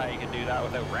 How you can do that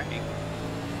without wrecking?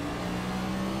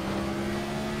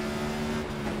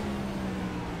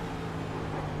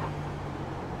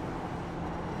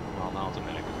 Well, now it's a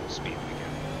minute because it's speeding again.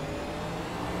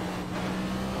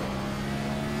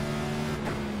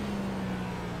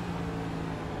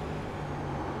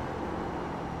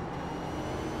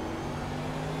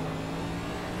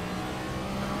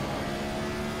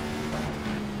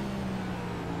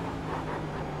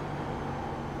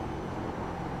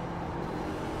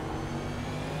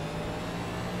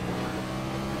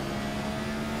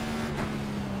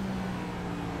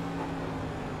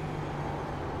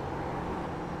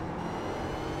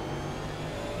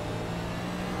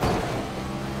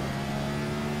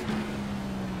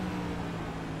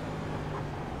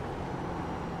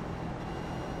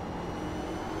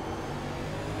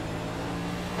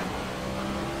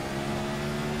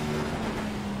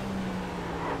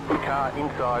 Car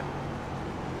inside.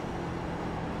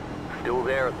 Still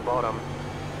there at the bottom.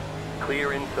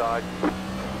 Clear inside.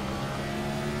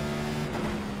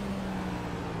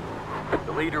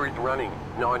 The leader is running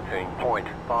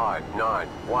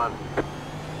 19.591.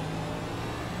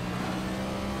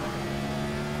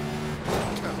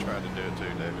 I tried to do it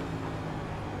too, David.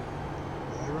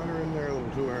 I run her in there a little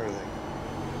too early.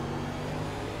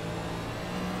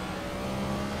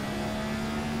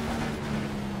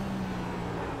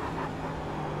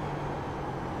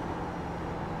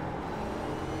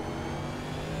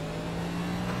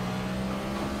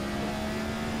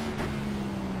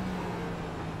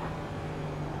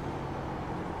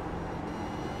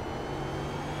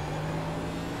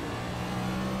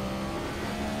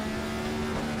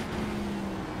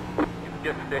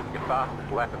 Just set your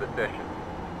fastest lap of the session.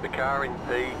 The car in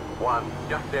P1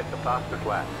 just set the fastest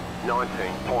lap.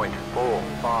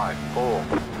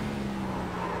 19.454.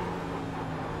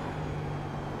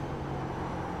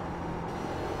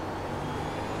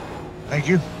 Thank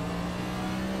you.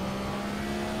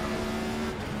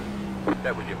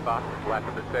 That was your fastest lap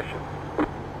of the session.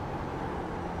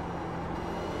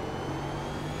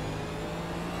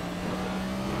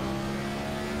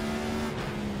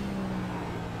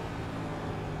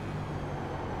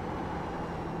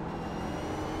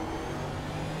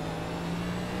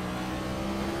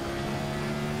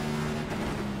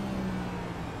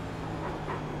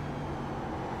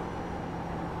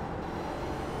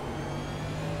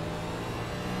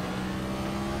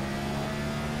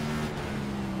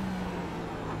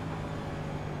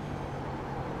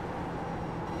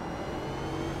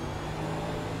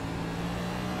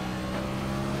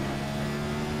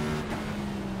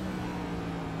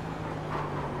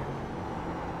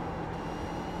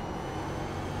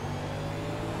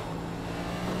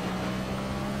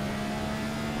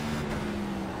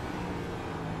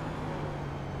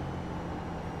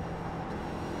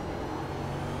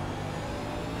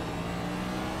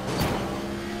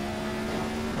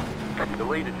 The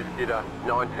leader just did a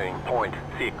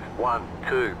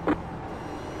 19.612.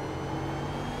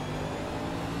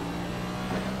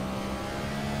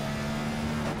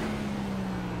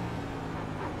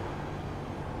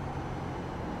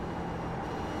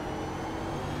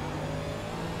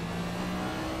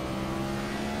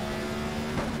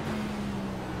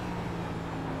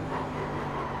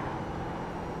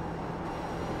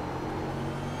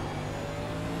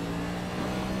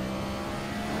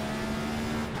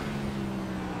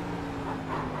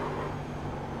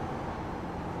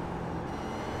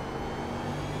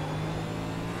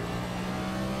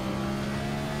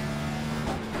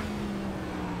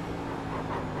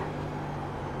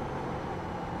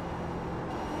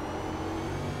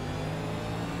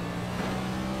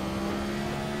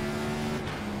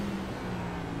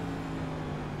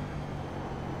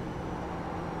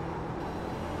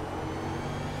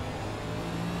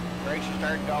 Brakes are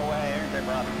starting to go away, aren't they,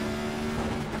 brother?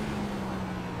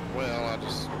 Well, I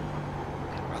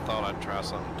thought I'd try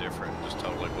something different and just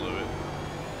totally blew it.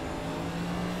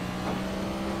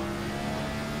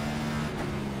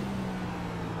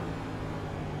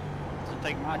 Doesn't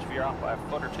take much if you're off by a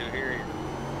foot or two here. You're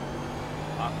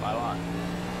off by a lot.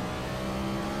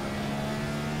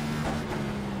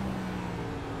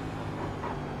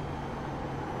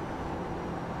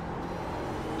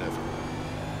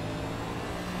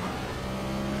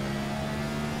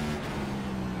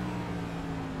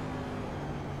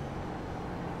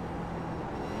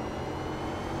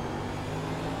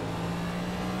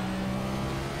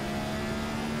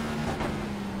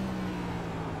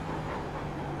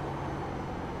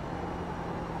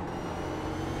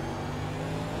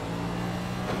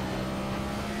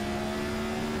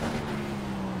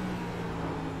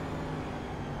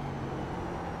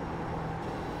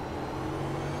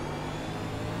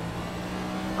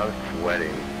 I'm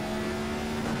sweating.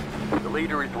 The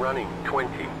leader is running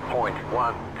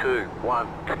 20.121.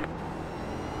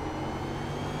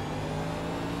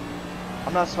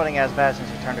 I'm not sweating as bad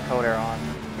since you turned the cold air on.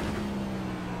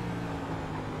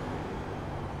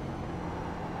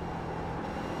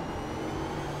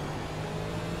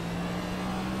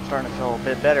 Starting to feel a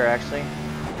bit better actually.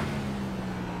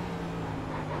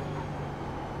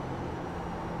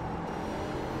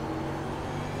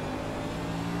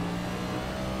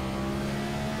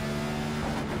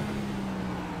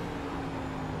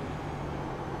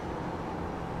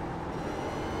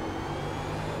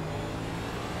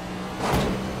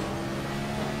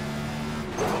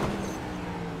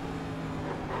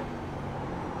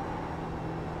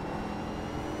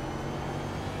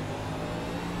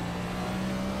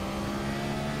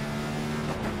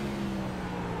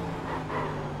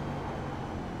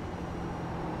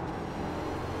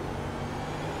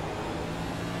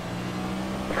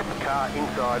 Car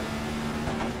inside.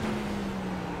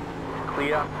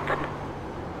 Clear.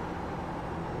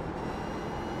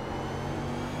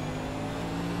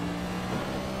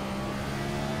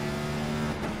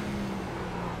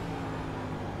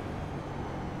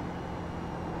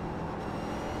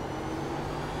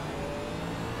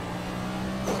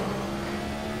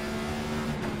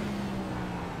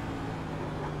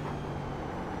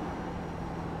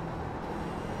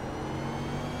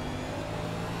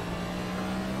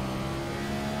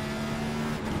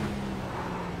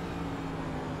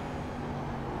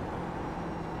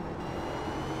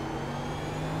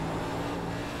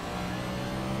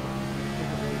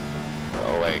 Go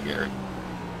away, Gary.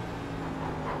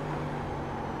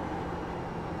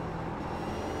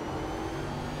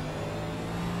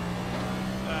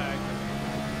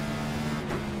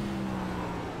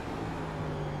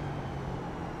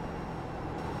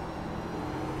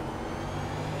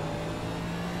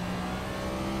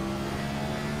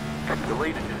 The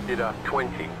leader just did a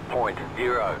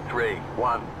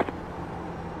 20.031.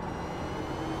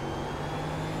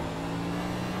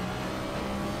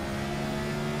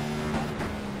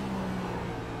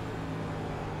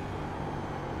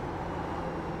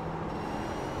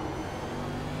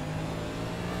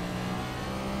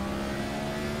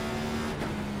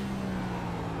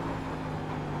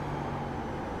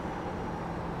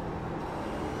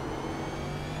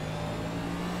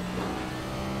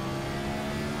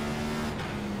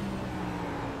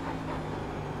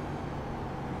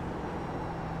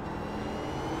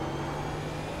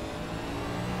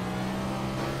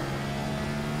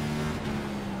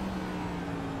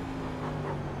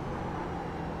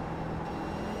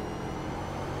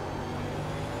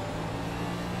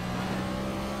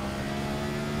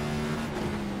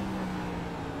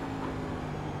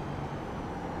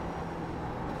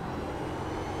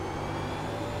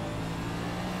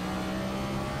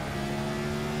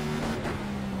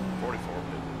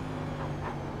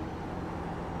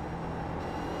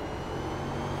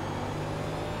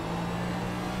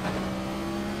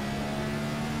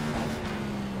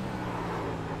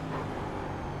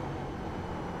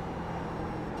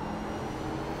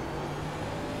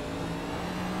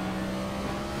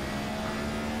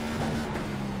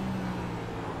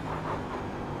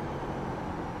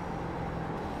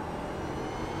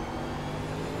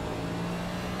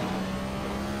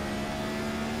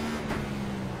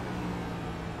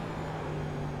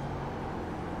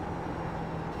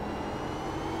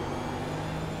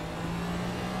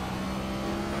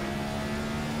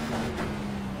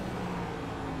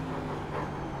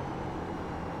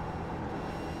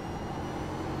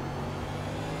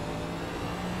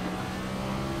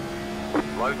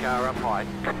 Low car up high.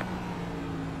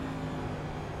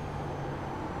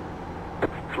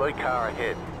 Slow car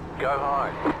ahead. Go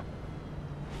high.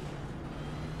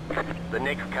 The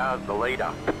next car's the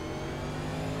leader.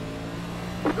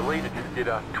 The leader just did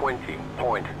a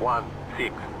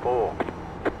 20.164.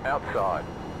 Outside.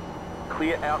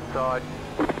 Clear outside.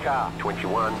 Car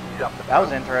 21 is up the That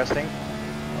was interesting.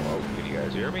 Hello, can you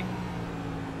guys hear me?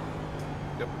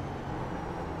 Yep.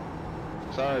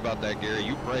 Sorry about that, Gary.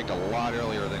 You braked a lot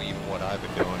earlier than even what I've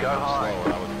been doing. Go I'm high.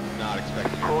 slower. I was not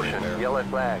expecting you to Caution, get there. yellow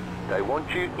flag. They want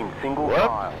you in single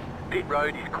file. Pit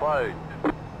road is closed.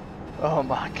 Oh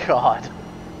my god.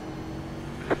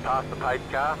 Pass the pace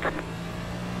car.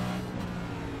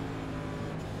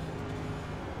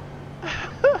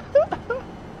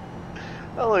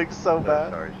 That looks so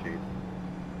bad. Sorry, Sheet.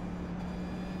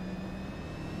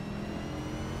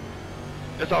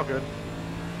 It's all good.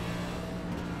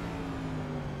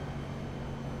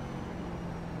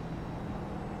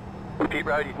 Pit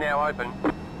road is now open.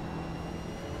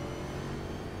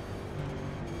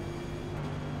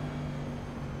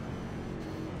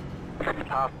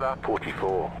 Pass the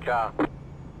 44 car.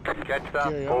 Catch the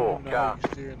Gary, I 4 don't know how car.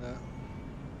 you're steering that.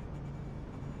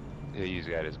 Yeah, he's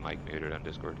got his mic muted on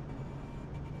Discord.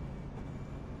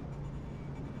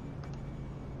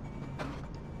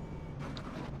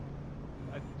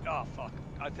 Oh fuck!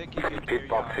 I think you can Pit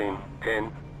box in 10,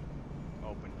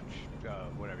 open,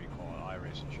 whatever you call it,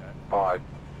 iRacing chat. 5,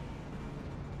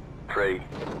 3,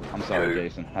 I'm sorry, 2,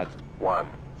 Jason. 1.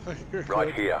 You're Right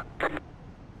good. here.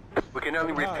 We can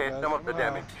only Come on, repair guys, some of the come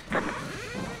on. damage.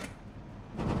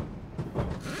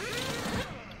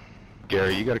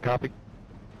 Gary, you got a copy?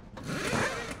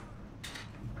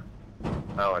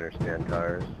 I don't understand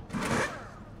tires.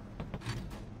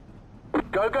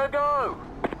 Go, go, go!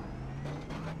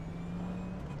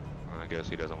 I guess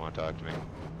he doesn't want to talk to me.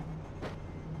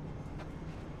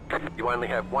 You only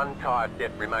have one tire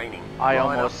set remaining. I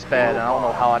Line almost up sped, and single I don't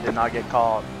know file. how I did not get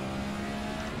caught.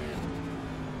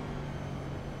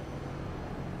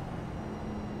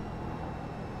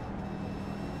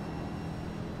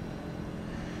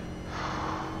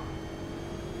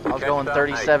 I was going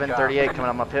 37, 38 coming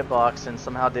out my pit box and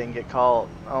somehow didn't get caught.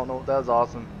 I don't know, that was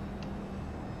awesome.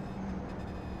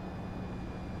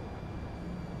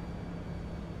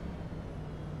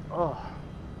 Oh.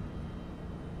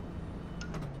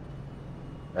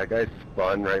 That guy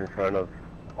spun right in front of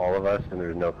all of us, and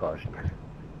there's no caution.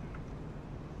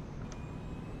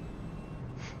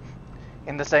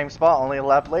 In the same spot, only a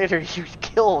lap later, you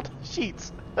killed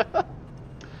Sheets.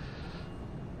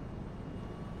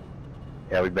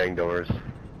 Yeah, we banged doors.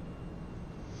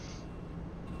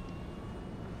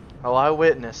 Oh, I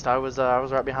witnessed. I was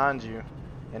right behind you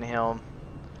and him.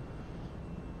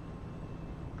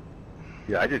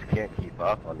 Yeah, I just can't keep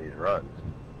up on these runs.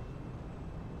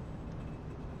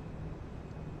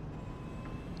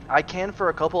 I can for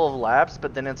a couple of laps,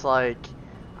 but then it's like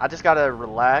I just gotta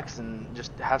relax and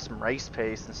just have some race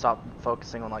pace and stop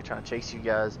focusing on like trying to chase you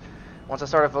guys. Once I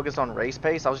started focused on race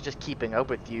pace, I was just keeping up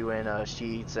with you and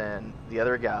Sheets and the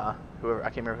other guy, whoever, I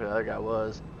can't remember who the other guy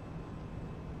was.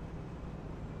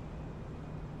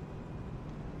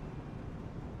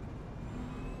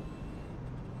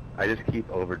 I just keep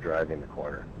overdriving the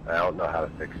corner. I don't know how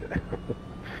to fix it.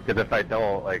 Because if I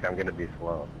don't, like, I'm gonna be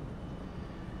slow.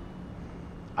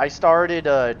 I started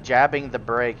jabbing the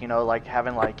brake, you know, like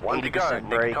having like One to go. 80% Next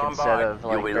brake time instead by, of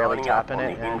like you'll be barely lining up tapping on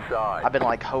it. the And inside. I've been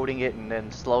like holding it and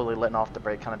then slowly letting off the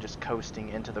brake, kind of just coasting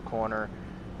into the corner.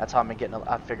 That's how I've been getting.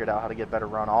 I figured out how to get better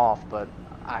run off, but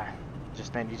I've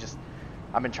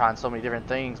been trying so many different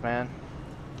things, man.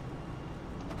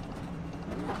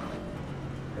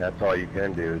 That's all you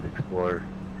can do is explore.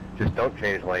 Just don't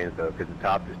change lanes though, because the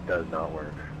top just does not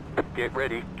work. Get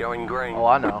ready, going green. Oh,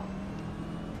 I know.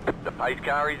 The pace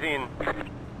car is in.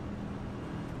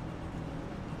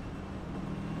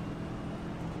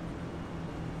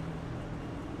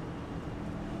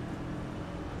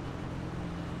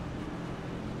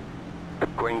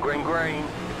 Green, green, green.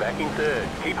 Back in third.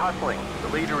 Keep hustling. The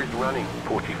leader is running.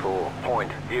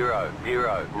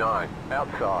 44.009.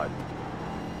 Outside.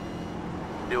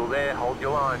 Still there. Hold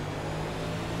your line.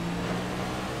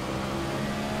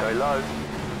 Stay low.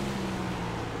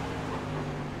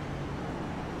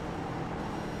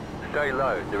 Stay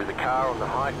low. There is a car on the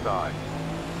high side.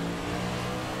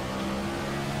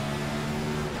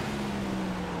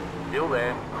 Still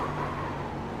there.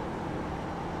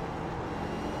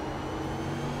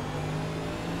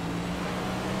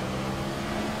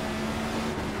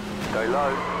 Stay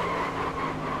low.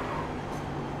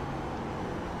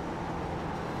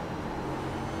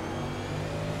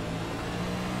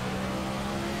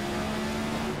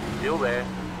 Still there.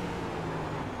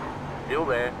 Still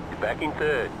there. Back in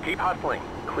third. Keep hustling.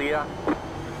 Clear.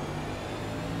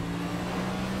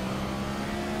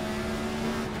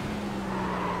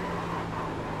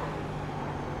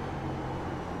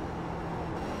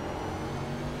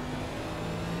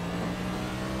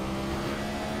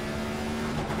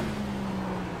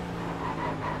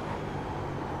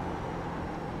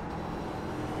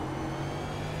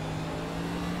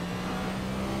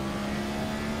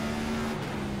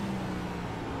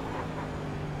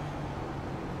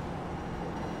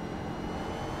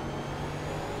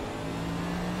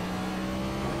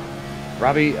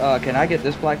 Robbie, can I get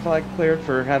this black flag cleared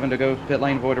for having to go pit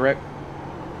lane avoid a wreck?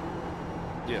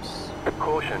 Yes.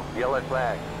 Caution, yellow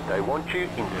flag. They want you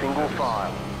in single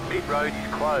file. Pit road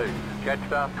is closed. Catch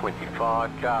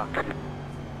 25 car.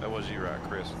 That was you, right,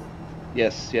 Chris?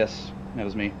 Yes, that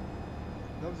was me.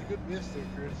 That was a good miss there,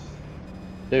 Chris.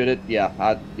 Dude, yeah.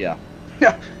 I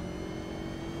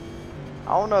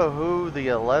don't know who the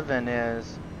 11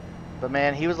 is, but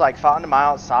man, he was like fighting to my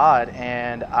outside,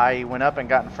 and I went up and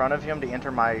got in front of him to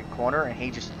enter my corner, and he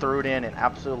just threw it in and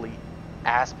absolutely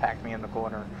ass packed me in the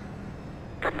corner.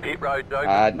 Pit road's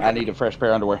open. I need a fresh pair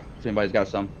of underwear if anybody's got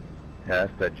some. Yeah,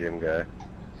 that's that gym guy.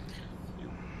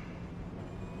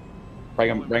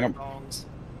 Bring him.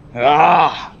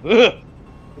 Ah! Ugh.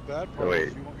 The bad part Wait.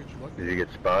 is you won't get your luck. Did you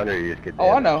get spun or you just get Oh, I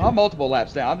damaged? know. I'm multiple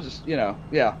laps down. I'm just, yeah.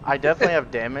 I definitely have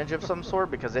damage of some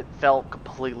sort because it felt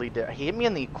completely different. He hit me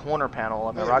in the corner panel,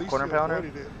 on the right corner panel.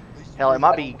 Hell, it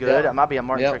might be good. It might be a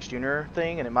Martin Truex Jr.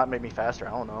 thing, and it might make me faster.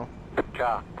 I don't know.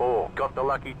 Car 4, got the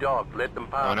lucky dog. Let them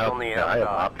pass on the I have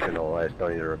outside. optional. I just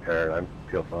don't need to repair it. I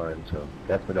feel fine, so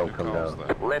definitely don't come down.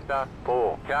 Letter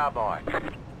 4, carbide.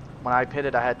 When I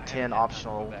pitted, I had 10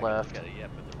 optional left. Yeah,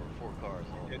 but there were 4 cars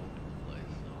all over the place,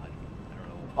 so I don't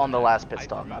know. On the last pit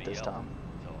stop, not this time.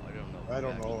 So I don't know. I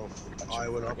don't know if I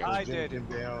would up I or did. him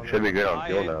down. Should be good on I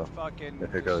fuel hit now. fucking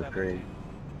If it goes 17. green.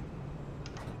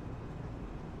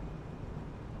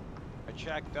 I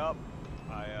checked up.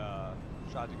 I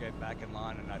tried to get back in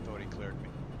line, and I thought he cleared me.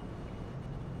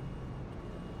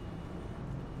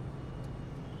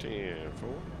 10-4.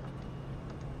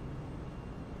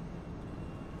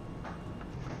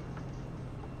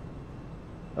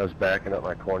 I was backing up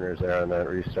my corners there and then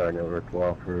restarting over at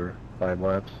 12 for 5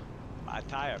 laps. My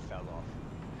tire fell off.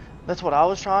 That's what I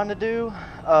was trying to do,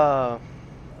 but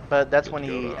that's when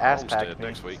Go he to ass Homestead packed me.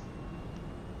 next week.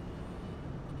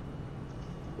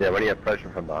 Yeah, when you have pressure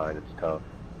from behind, it's tough.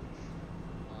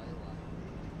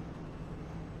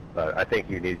 But I think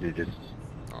you need to just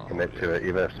commit to it,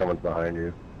 even if someone's behind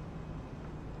you.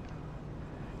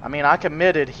 I mean, I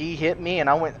committed. He hit me, and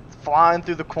I went flying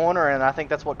through the corner, and I think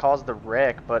that's what caused the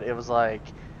wreck. But it was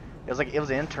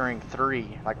entering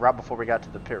 3, like right before we got to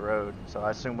the pit road. So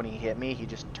I assume when he hit me, he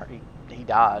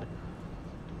died.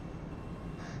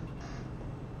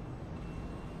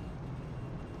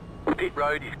 Pit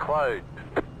road is closed.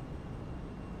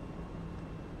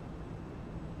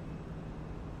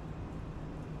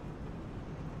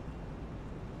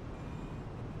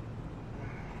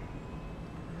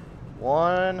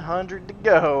 $100 to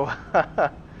go.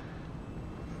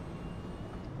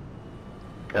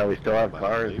 Yeah, we still have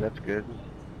cars, that's good.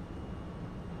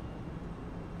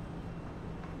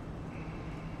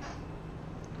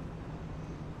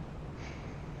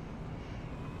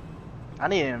 I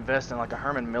need to invest in like a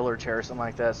Herman Miller chair or something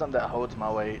like that, something that holds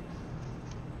my weight.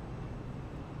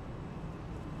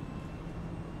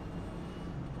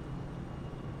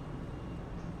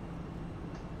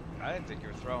 I didn't think you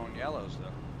were throwing yellows, though.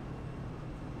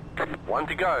 1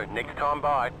 to go. Next time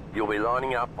by, you'll be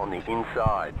lining up on the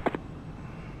inside.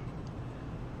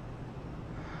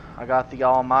 I got the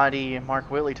almighty Mark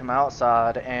Whitley to my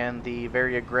outside and the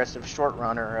very aggressive short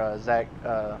runner, Zach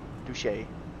Duche,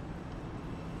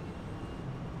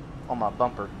 on my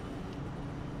bumper.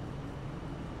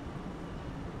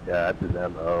 Yeah, that's his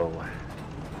MO.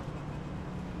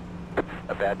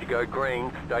 About to go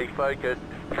green. Stay focused.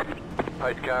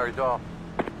 Pace car is off.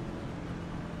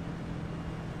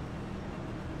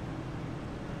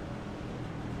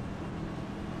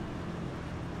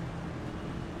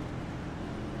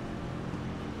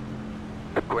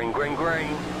 Green, green,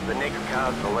 green. The next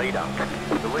car's the leader.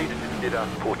 The leader just did a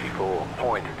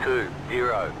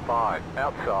 44.205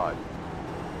 outside.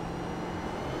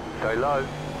 Stay low.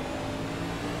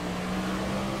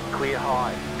 Clear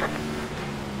high.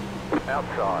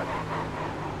 Outside.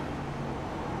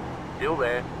 Still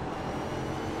there.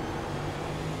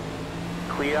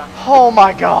 Clear. Oh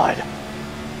my God!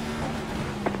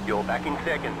 You're back in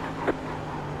second.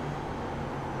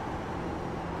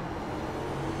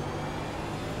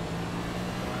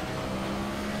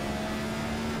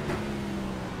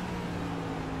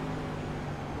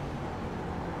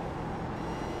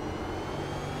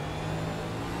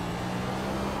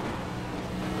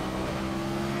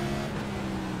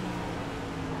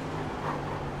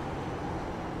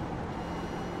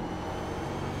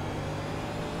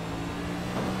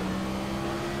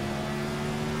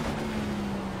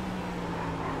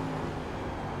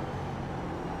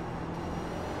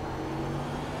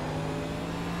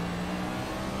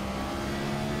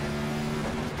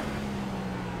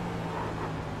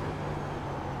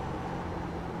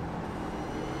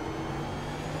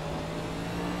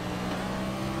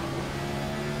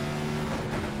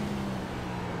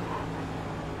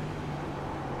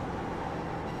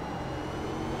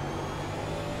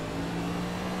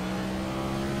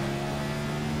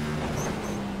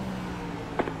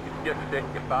 Just set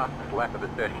your fastest lap of the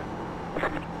session.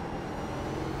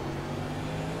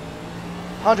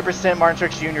 100% Martin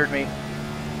Truex Jr.'d me.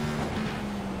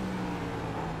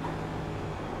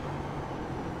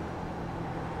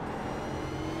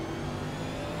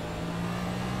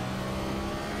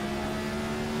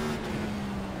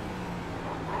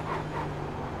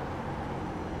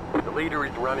 The leader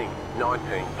is running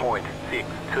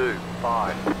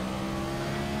 19.625.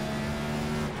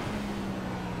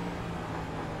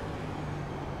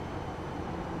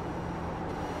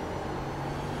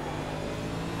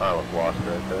 I was lost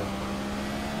right there.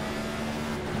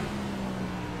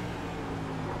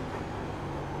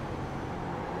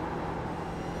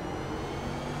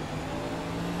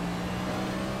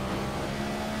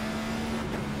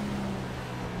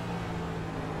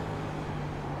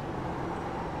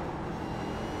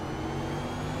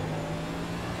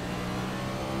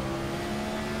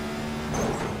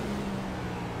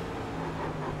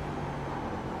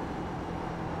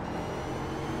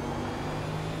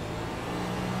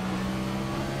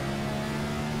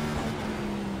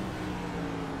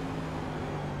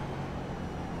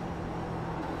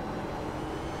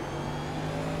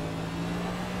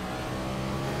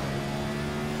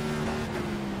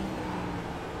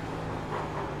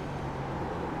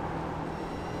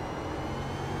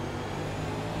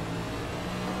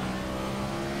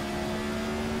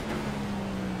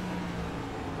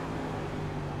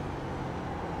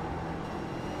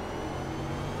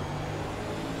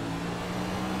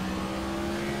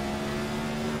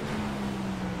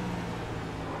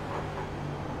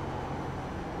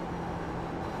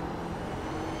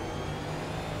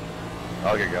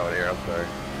 I'll get going here, I'm sorry.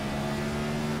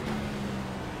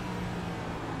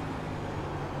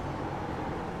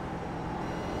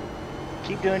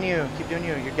 Keep doing you. Keep doing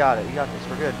you. You got it. You got this.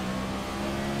 We're good.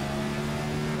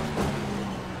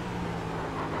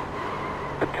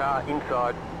 The car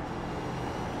inside.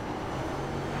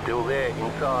 Still there,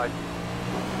 inside.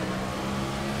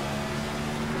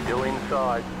 Still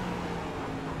inside.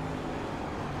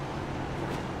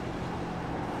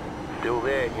 Still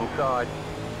there, inside.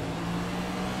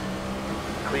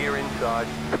 Clear inside.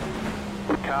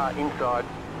 Car inside.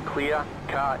 Clear.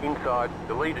 Car inside.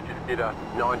 The leader just did a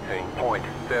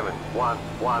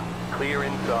 19.711. Clear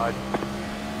inside.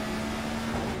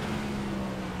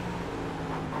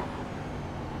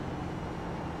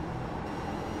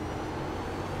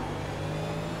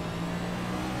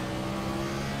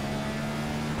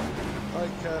 All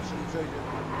right, Cassidy, take it.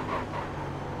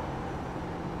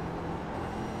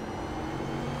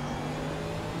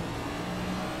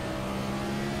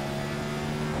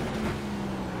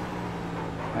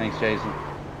 Thanks, Jason.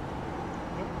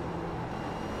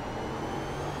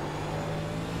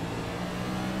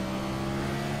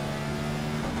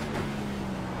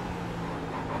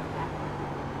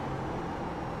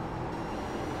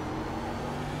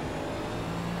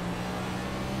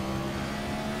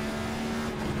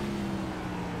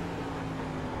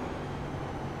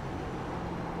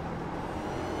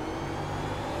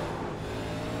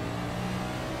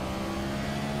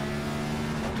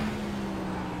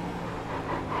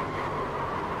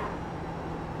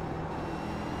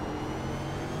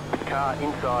 Car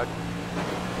inside.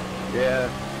 Yeah.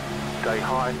 Stay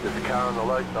high, there's a car on the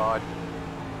low side.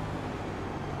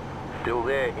 Still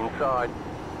there, inside.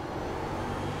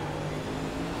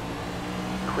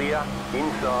 Clear,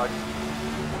 inside.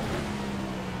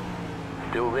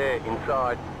 Still there,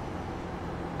 inside.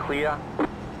 Clear.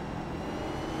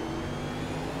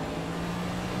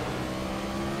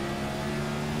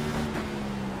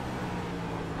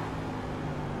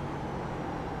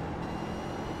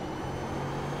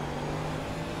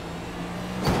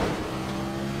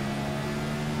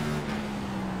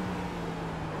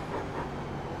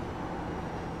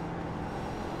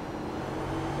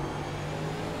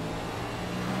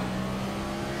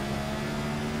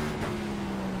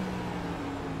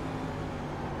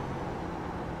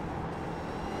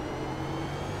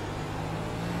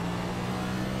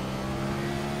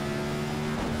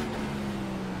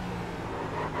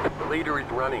 The leader is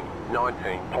running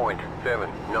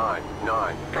 19.799.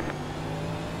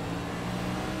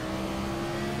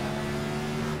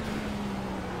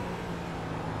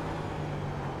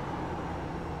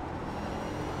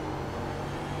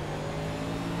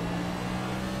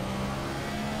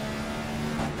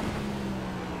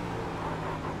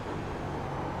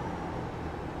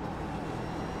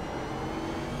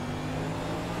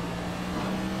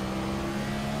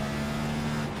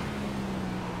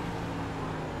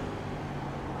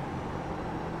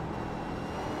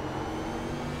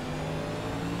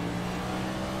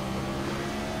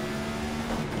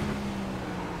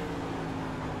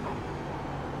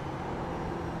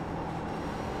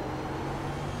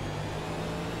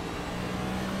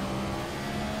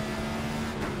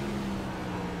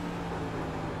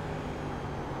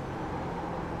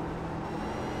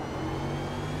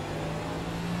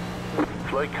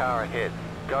 Slow car ahead.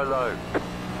 Go low.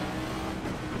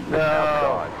 No.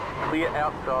 Outside. Clear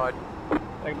outside.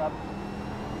 Take him up.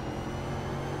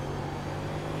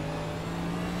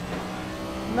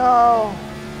 No.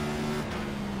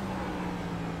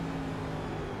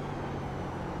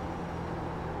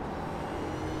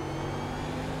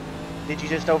 Did you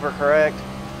just overcorrect?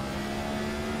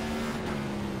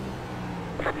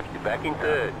 You're back in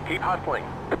third. Keep hustling.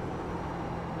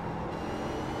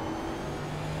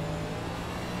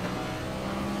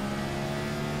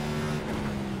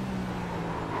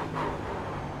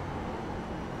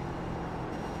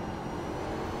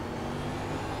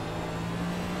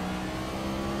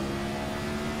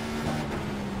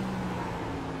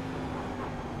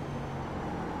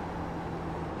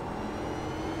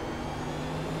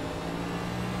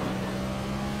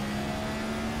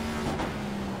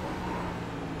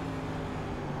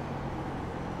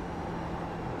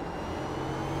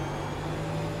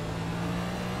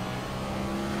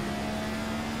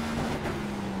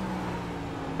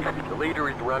 The leader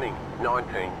is running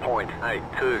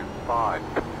 19.825.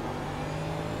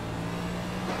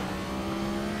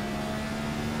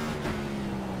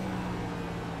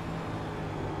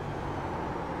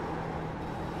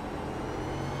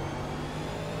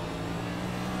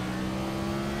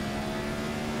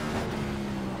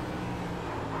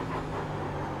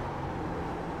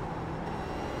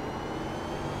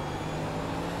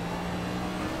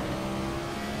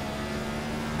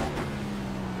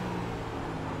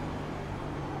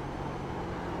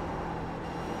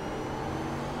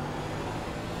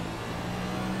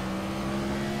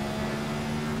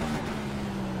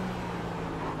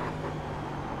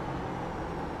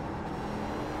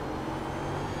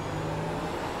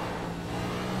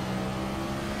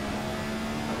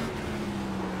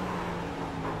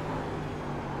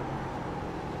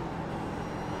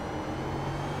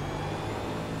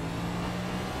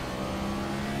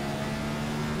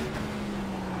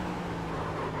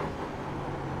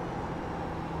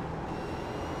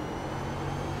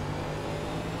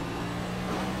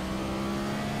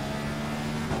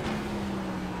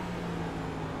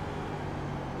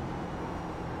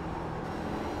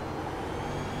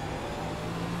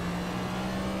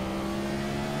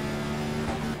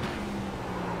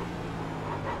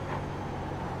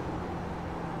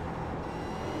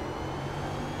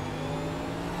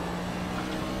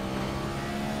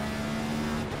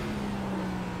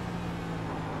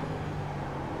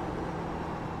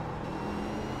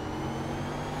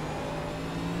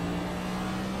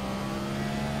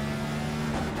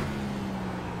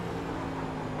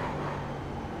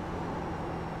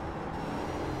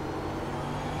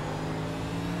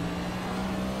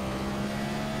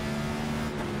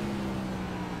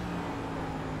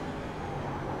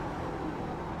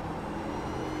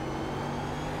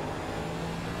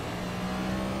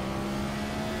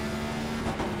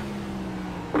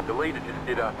 The leader just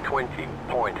did a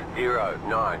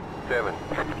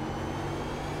 20.097.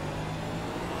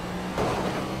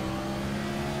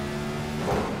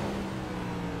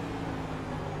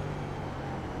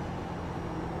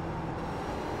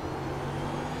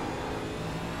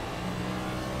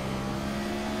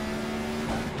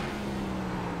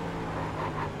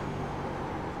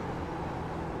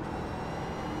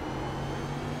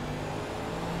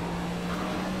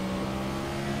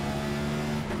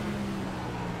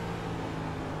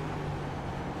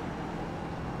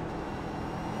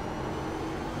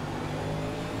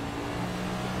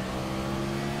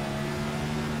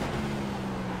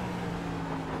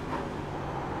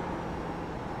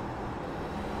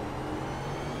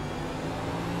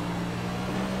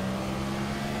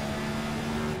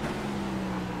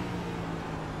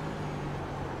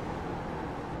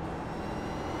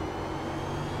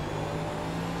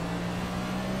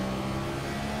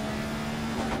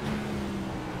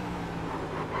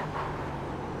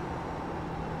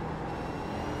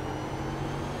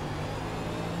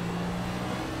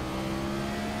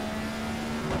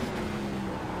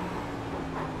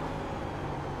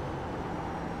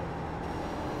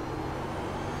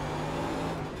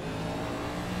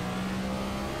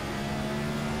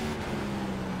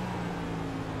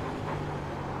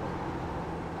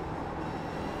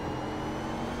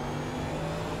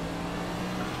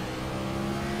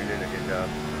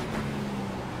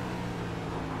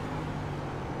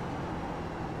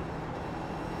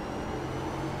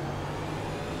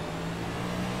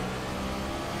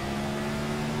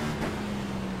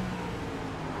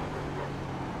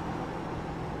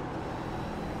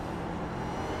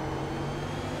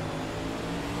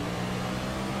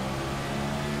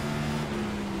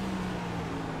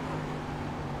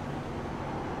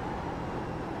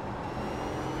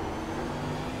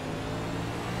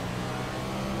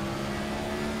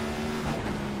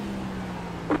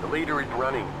 The leader is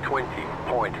running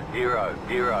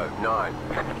 20.009.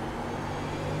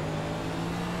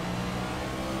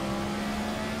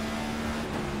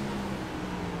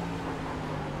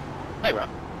 Hey, bro.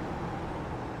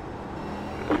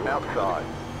 Outside.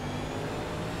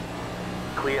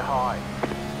 Clear high.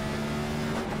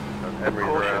 Emery's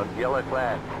Caution, around. yellow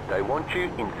flag. They want you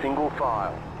in single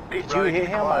file. Pit Did you road hit is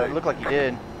him? closed. It looked like you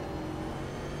did.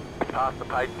 Past the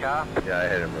pace car. Yeah, I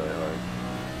hit him really hard.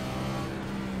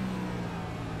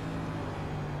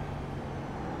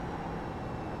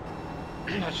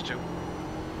 That's two.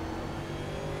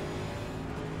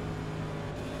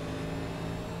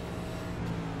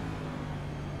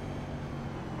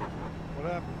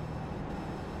 What happened?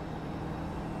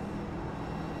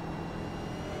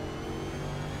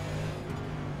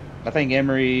 I think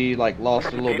Emery like lost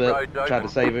it a little Pit bit, road's tried open.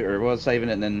 to save it or was saving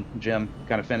it, and then Jim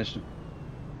kind of finished it.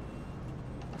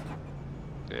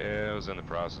 Yeah, I was in the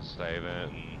process of saving it,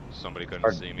 and somebody couldn't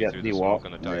Or see me get through the the walk,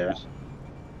 smoke on the yeah. tires.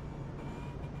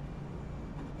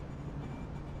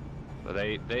 But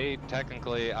they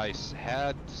technically,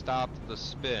 had stopped the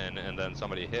spin, and then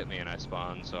somebody hit me and I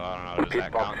spun, so I don't know, does Pit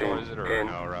that box count in towards it, or 10.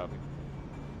 no, Robbie?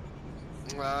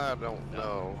 I don't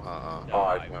know.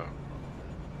 Five. No.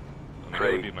 I mean, it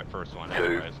Three, would be my first one two,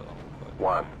 anyway, so. But,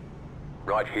 1.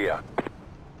 Right here.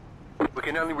 We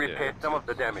can only repair some of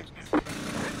the damage.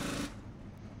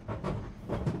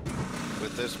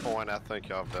 With this point, I think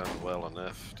y'all have done well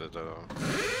enough to.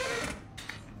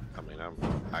 I mean, I'll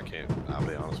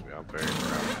be honest with you. I'm very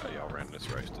proud of how y'all ran this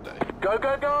race today. Go,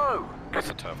 go, go! It's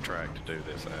a tough track to do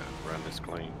this at. Run this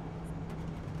clean.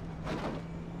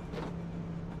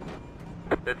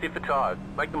 That's it for tyres.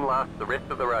 Make them last the rest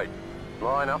of the race.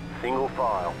 Line up, single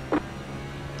file.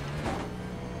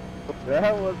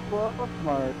 That was close,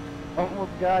 Mark.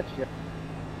 Almost got you.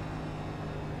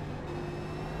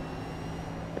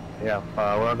 Yeah,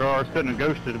 well, if ours couldn't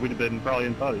have ghosted, we'd have been probably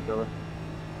inside each other.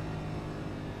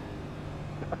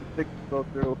 I think so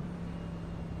through.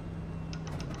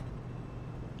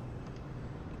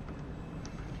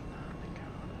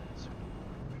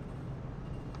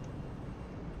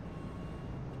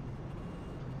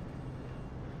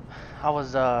 I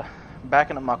was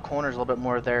backing up my corners a little bit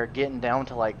more there, getting down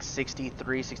to like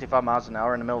 63, 65 miles an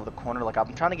hour in the middle of the corner. Like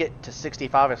I'm trying to get to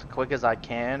 65 as quick as I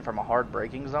can from a hard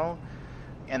braking zone,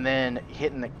 and then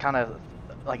hitting the kind of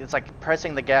like it's like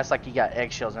pressing the gas like you got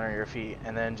eggshells under your feet,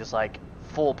 and then just like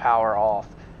full power off.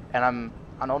 And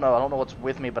I don't know what's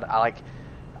with me, but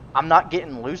I'm not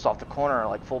getting loose off the corner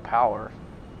like full power.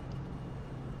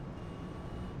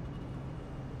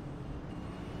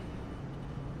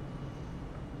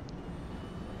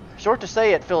 Short to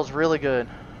say, it feels really good.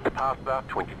 Past the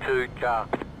 22 car.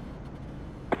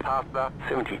 Past the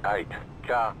 78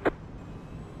 car.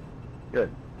 Good.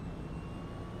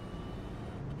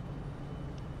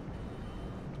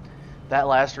 That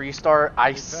last restart,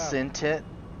 I sent it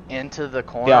into the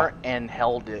corner and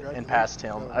held it and passed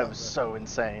him. I was so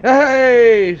insane.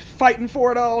 Hey, fighting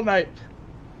for it all night.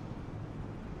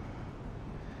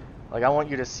 Like, I want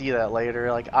you to see that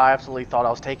later. Like, I absolutely thought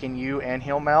I was taking you and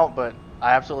him out, but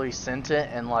I absolutely sent it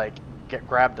and, like,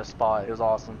 grabbed the spot. It was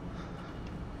awesome.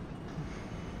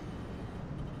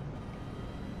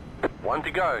 1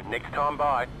 to go. Next time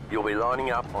by, you'll be lining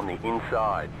up on the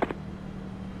inside.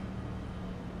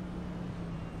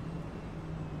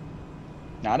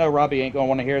 Now, I know Robbie ain't going to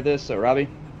want to hear this, so Robbie,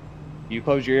 you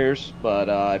close your ears. But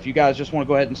if you guys just want to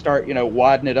go ahead and start,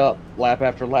 widen it up lap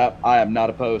after lap, I am not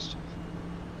opposed.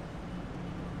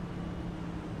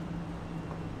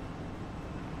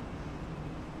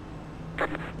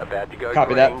 About to go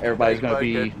Copy green. that. Everybody's Stay going to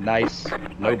be focused. nice,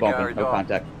 no Both bumping, cars no off.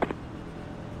 contact.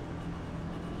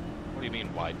 What do you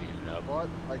mean widening it up? What?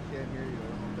 I can't hear you. I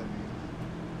don't know what that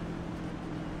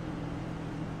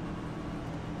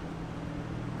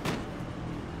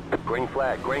means. Green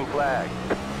flag, green flag.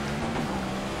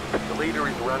 The leader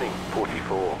is running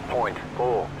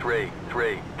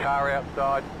 44.433. Car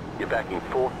outside, you're back in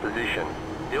 4th position.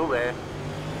 Still there.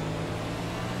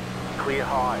 Clear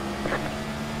high.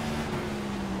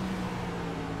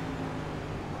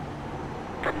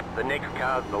 The next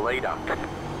car's the leader.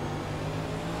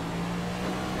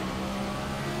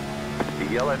 The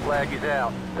yellow flag is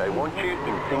out. They want you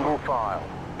in single file.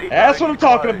 Pit That's road what I'm is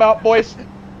talking closed. about, boys.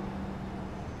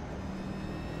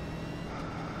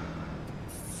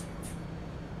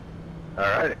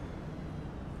 Alright.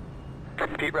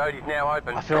 Pit road is now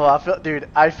open. Dude,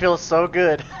 I feel so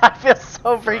good. I feel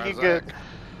so freaking good.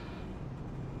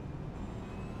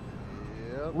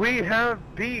 Yep. We have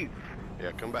beef.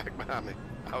 Yeah, come back behind me.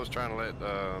 I was trying to let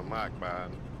Mike by.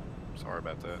 Sorry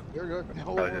about that. You're good. No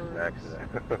Probably just an worries.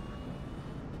 accident.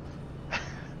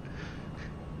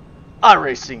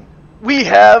 iRacing, we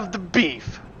have the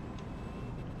beef.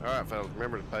 All right, fellas,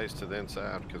 remember to pace to the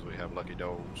inside because we have lucky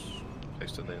dogs.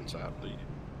 Pace to the inside, lead.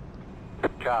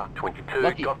 Car 22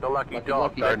 Lucky. got the lucky Lucky, dog.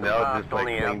 lucky. That's the Darnell pass just on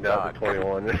like the cleaned out the outside.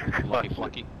 21. Lucky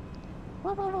Flucky.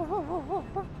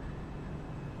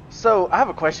 So, I have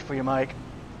a question for you, Mike.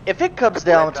 If it comes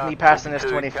down to me passing this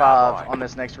 25 on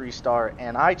this next restart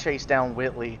and I chase down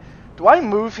Whitley, do I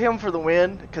move him for the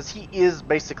win? Because he is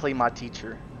basically my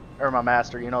teacher, or my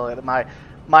master, you know,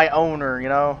 my owner, you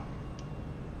know?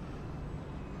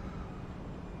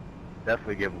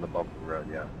 Definitely give him the bump and run,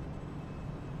 yeah.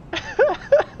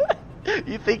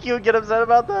 You think you would get upset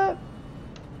about that?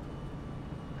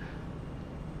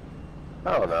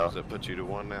 I don't know. Does it put you to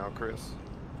 1 now, Chris?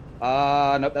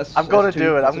 Nope, that's. I'm going to that's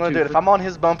do it. that's I'm a going to do it. If I'm on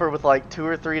his bumper with like 2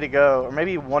 or 3 to go, or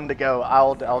maybe 1 to go,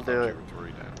 I'll do it.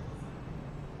 3 down.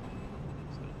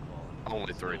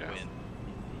 Only 3 down.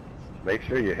 Make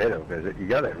sure you hit him, because you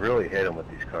got to really hit him with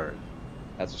these cars.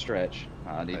 That's a stretch.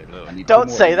 I need. Hey, look. I need Don't two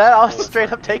more. say that. I'll Full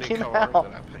straight up track, take any him car out.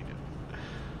 that I painted.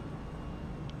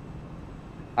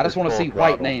 I just want to Full see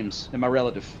white throttle. names in my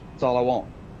relative. That's all I want.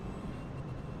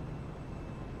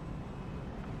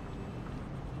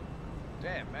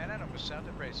 Damn, man, that almost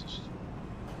sounded racist.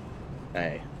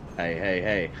 Hey, hey, hey,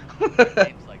 hey.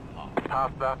 Names like Pop.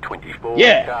 Pass the 24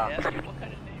 Yeah. car. What kind of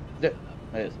name is Th-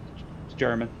 it? It's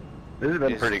German. This has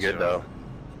been Yes, pretty good, sir. though.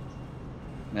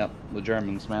 Yep, the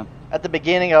Germans, man. At the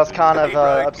beginning, I was kind of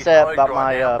upset about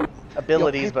my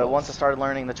abilities, Yo, but once I started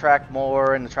learning the track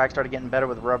more and the track started getting better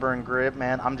with rubber and grip,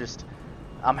 man, I'm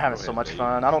having so much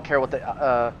fun. I don't care what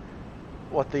the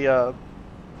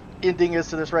ending is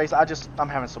to this race. I'm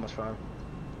having so much fun.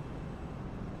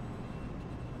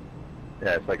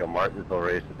 Yeah, it's like a Martinsville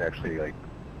race that's actually, like,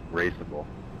 raceable.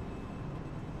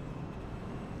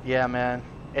 Yeah, man.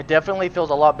 It definitely feels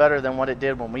a lot better than what it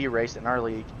did when we raced in our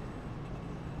league.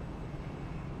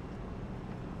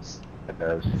 It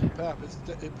does. Pap,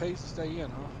 it pays to stay in,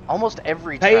 huh? Almost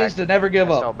every Pays track to never give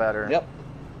has up. felt better. Yep.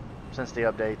 Since the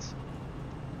updates.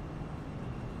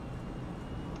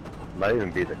 Might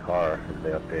even be the car if they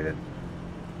updated.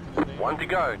 1 to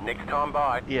go. Next time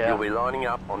by, Yeah. you'll be lining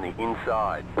up on the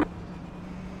inside.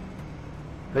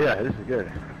 But yeah, this is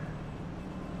good.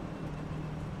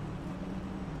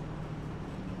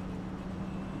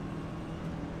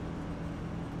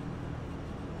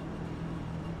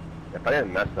 If I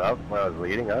didn't mess up when I was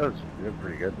leading, I was doing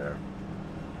pretty good there.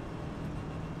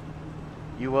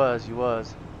 You was.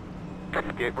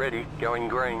 Get ready. Going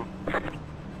green.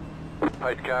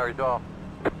 Pace car is off.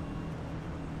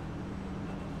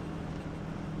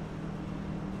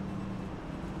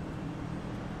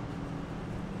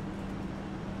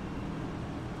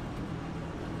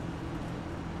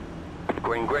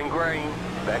 Green, green, green.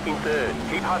 Back in third.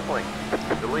 Keep hustling.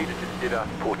 The leader just did a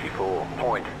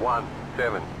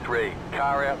 44.173.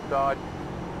 Car outside.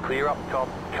 Clear up top.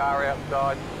 Car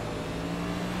outside.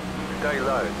 Stay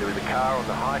low. There is a car on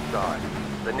the high side.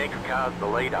 The next car's the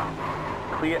leader.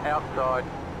 Clear outside.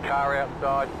 Car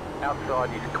outside. Outside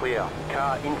is clear.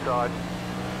 Car inside.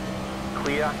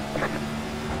 Clear.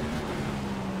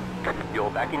 You're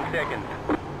back in second.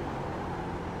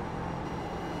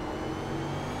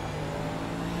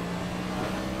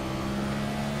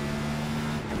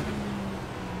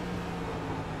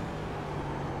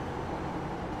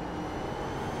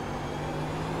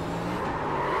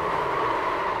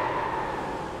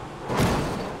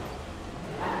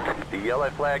 The yellow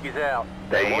flag is out.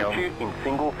 They want you in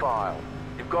single file.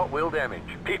 You've got wheel damage.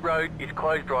 Pit road is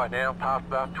closed right now. Past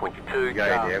the 22 got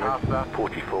car. any damage? Past the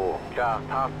 44 car.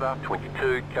 Past the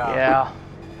 22 car. Yeah.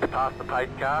 Past the pace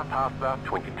car. Past the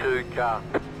 22 car.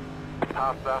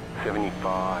 Past the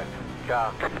 75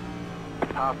 car.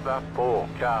 Past the 4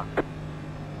 car.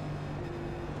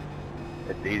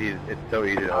 It's easy. It's so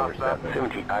easy to Past the overstep it.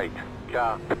 78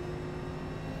 car.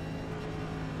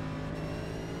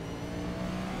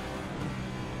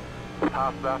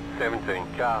 Past the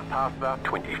 17 car. Past the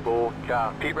 24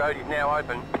 car. Pit road is now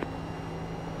open.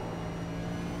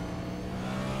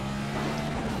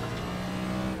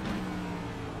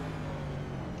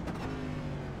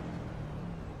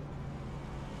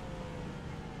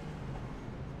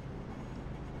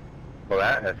 Well,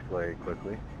 that escalated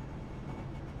quickly.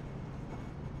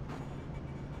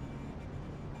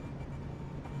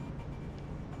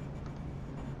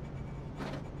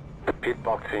 Pit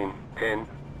box in 10.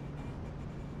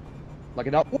 Lucky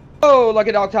dog. Whoa,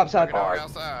 lucky dog topside. Lucky dog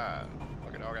outside.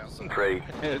 Lucky dog outside. 3,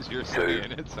 As you're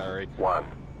saying it, sorry. 1.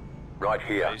 Right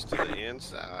here. Pace to the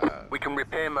inside. We can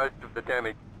repair most of the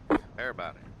damage.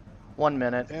 Everybody. 1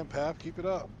 minute. Damn, Pap, keep it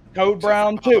up. Code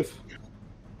Brown 2.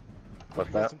 What's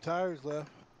Got that? some tires left.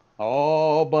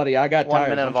 Oh, buddy, I got 1 tires.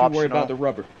 minute Don't of you worry about optional. the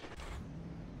rubber.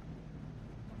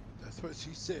 That's what she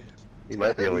said. You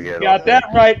might be able to get Got on that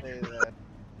right.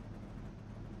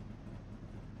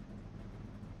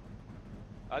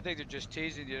 I think they're just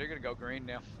teasing you. They're gonna go green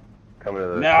now. Coming to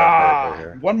the Nah, right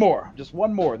here. one more, just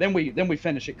one more. Then we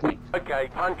finish it clean. Okay,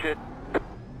 punch it.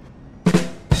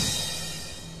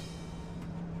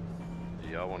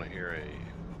 Y'all want to hear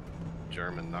a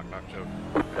German knock-knock joke?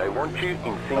 They want you in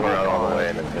single Come around all the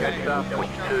way file. and Catch up,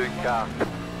 22 car.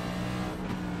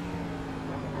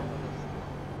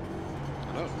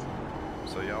 I know.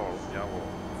 So y'all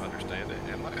will understand it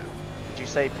and laugh. Did you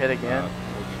say pit again?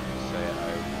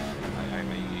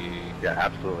 Yeah,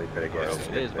 absolutely pit again.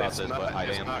 It is about this, but I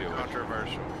It's am not Jewish.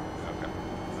 controversial. Okay.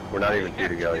 We're not even due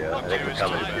to go yet. I think we're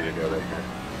coming to due to go right here.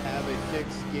 Have a thick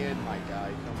skin, my guy.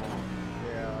 Come on.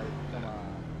 Yeah, come on.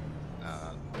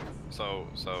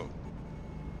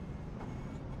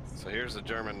 So here's the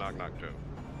German knock-knock joke.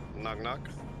 Knock-knock.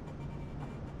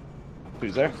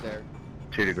 Who's there? Who's there?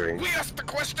 2 to green. We ask the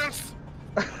questions!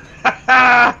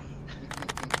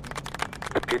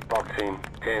 Pit box in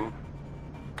 10.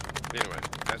 Anyway,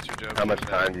 that's your joke. How much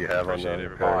time do you have on Appreciate the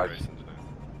everybody card? racing today.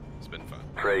 It's been fun.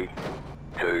 3,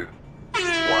 2, 1.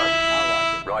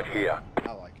 I like it. Right here.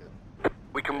 I like it.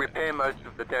 We can repair most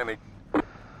of the damage.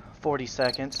 40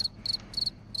 seconds.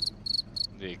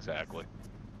 Exactly.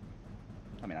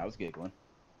 I mean, I was giggling.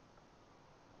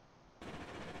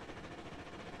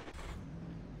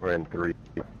 We're in 3.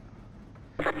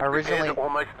 I originally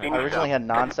Almost finished up. had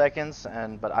 9 seconds,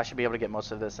 but I should be able to get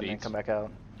most of this and then Beats. come back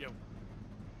out.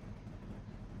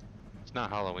 It's not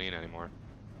Halloween anymore.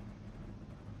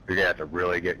 You're gonna have to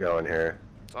really get going here.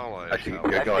 It's all I Actually, know.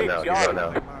 get going now. Get going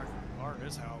now. Car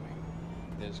is Halloween.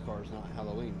 His car's not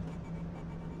Halloween.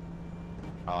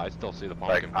 Oh, I still see the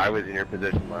Like pumpkin. I was in your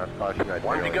position last caution. I'd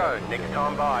One to really go. have Next get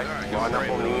time by. Alright, Line up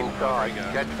on the inside. There you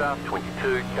go. Catch up,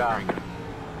 22 car.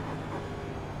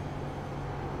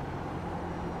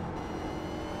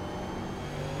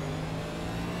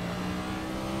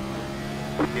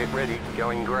 Get ready,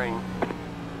 going green.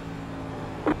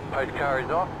 Post car is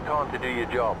off, time to do your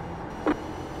job.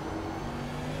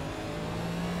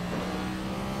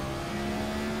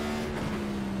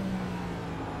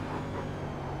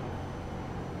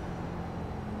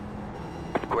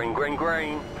 Green, green,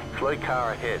 green. Slow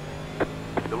car ahead.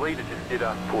 The leader just did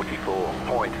a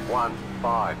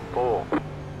 44.154.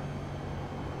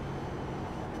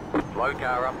 Low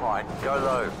car up high, go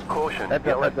low. Caution, Heads up,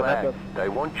 yellow heads up, flag. heads They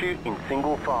want you in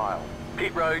single file.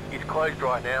 Pit road is closed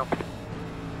right now.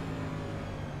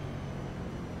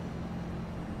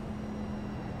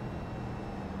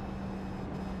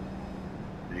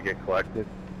 Did you get collected?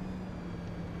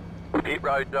 Pit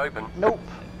road's open. Nope.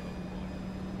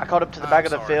 I caught up to the back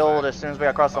of the field as soon as we got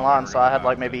across the line, so I had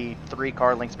like maybe 3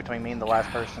 car lengths between me and the last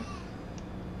person.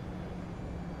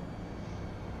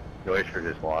 Glacier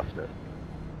just lost it.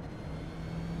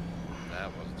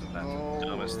 That's the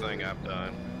dumbest thing I've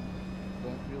done.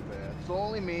 Don't feel bad. It's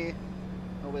only me.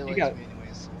 Nobody likes got- me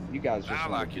anyways. You guys just I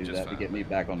wanted like to you do just that to fine. get me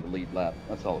back on the lead lap.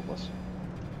 That's all it was.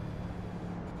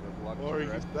 Good luck to Lori,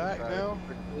 the rest you of the back side. now?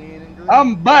 Clean and green.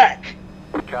 I'm back!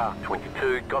 Car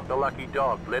 22 got the lucky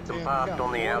dog. Let them Damn, pass we got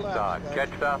on the 4 laps, outside. guys.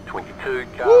 Catch up 22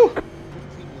 car. Woo! 15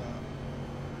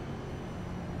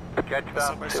 laps. Catch up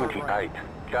Somebody start 78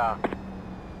 car. You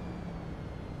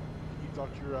thought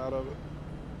you were out of it?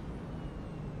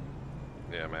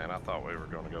 Yeah, man, I thought we were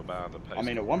going to go by the pace. I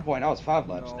mean, at one point I was 5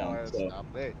 laps No, down. I So.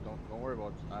 stopped. Hey, don't worry about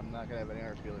it. I'm not gonna have any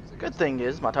hard feelings against Good thing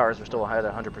is my tires are still ahead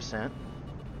at 100%. it.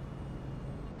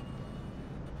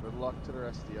 Good luck to the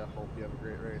rest of you. Hope you have a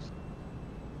great race.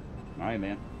 All right,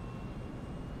 man.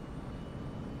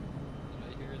 Did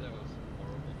I hear that was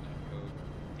horrible net code?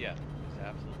 Yeah, it's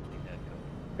absolutely net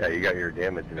code. Yeah, you got your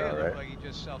damage It now, looked right? like he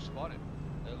just self-spotted.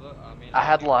 I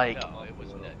had like No, it was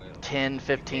net code. 10,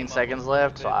 15 seconds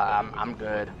left, so I'm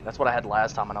good. That's what I had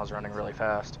last time when I was running really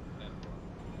fast.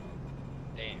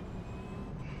 Damn.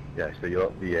 Yeah, so you'll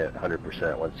be at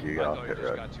 100% once you get I off thought he pit just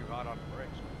road. got too hot on the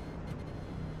brakes.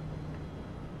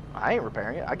 I ain't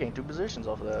repairing it. I gained 2 positions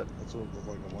off of that. That's what it looked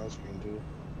like on my screen too.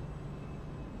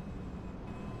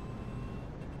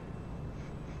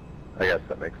 I guess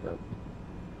that makes sense.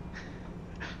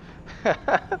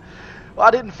 Well,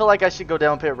 I didn't feel like I should go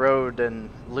down pit road and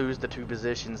lose the 2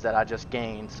 positions that I just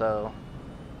gained, so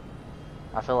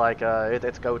I feel like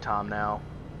it's go time now.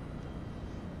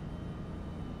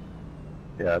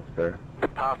 Yeah, that's fair.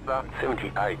 Pass up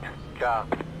 78 car.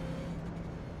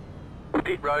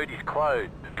 Pit road is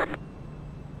closed.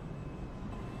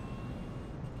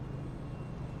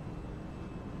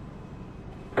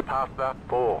 Pass up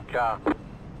 4 car.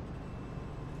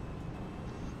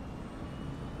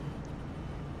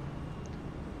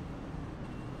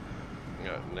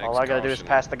 Alright, next All I gotta do is caution,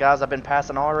 pass the guys I've been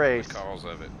passing all race. the cause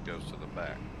of it goes to the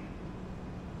back.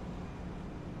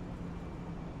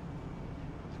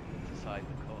 Decide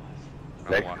the cause.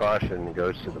 I'm Next watching. caution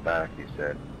goes to the back, he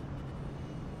said.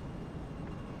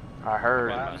 I heard.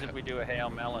 What happens if we do a Hail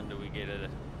Melon? Do we get a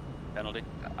penalty?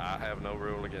 I have no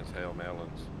rule against hail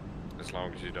melons, as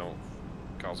long as you don't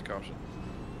cause a caution.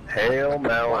 Hail One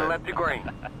melon. left to green.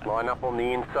 Line up on the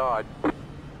inside.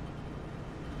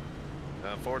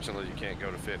 Unfortunately, you can't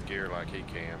go to 5th gear like he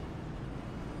can.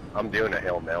 I'm doing a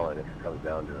hail melon if it comes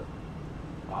down to it.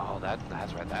 Oh,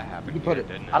 that's right. That happened. You can put here, it-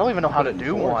 didn't it? I don't even know how Put to it in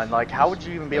do fourth. one. Like, how would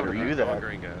you even be able to do Go that?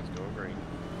 green, guys. Go green.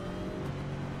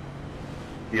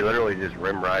 You literally just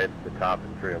rim right at the top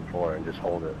in 3 and 4 and just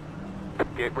hold it.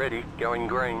 Get ready. Going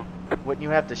green. Wouldn't you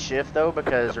have to shift though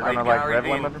because you're Hey, gonna like Gary, rev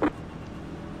in. limit?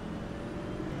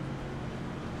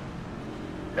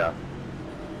 Yeah.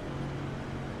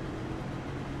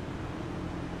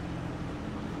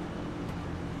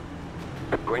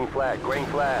 Green flag. Green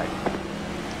flag.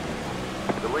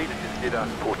 The leader just did us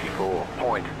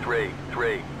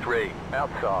 44.333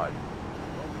 outside.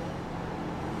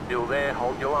 Still there.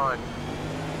 Hold your line.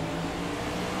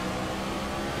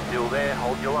 Still there.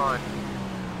 Hold your line.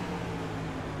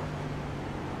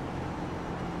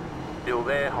 Still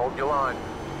there. Hold your line.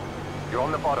 You're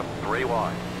on the bottom. 3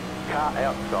 wide. Car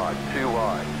outside. 2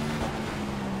 wide.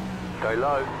 Go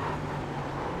low.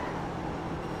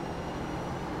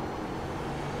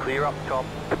 Clear up top.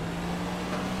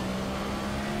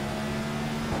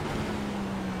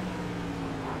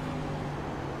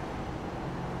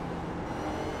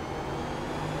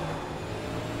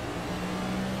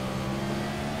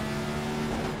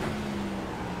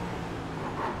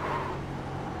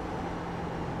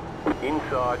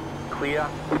 Inside, clear.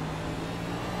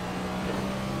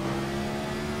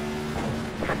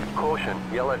 Caution,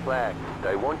 yellow flag.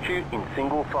 They want you in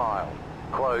single file.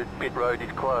 Closed, pit road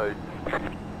is closed.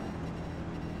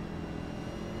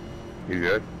 You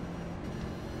good?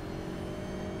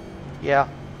 Yeah.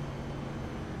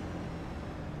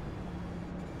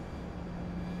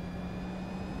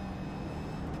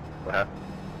 What happened?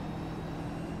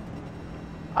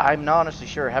 I'm not honestly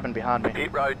sure it happened behind me.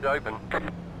 Pit road's open.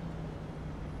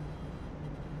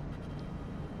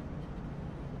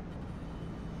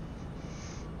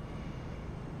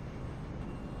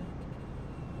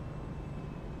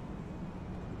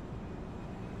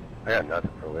 I got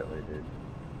nothing for Whitley, dude.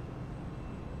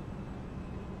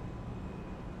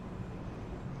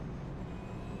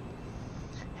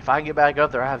 If I get back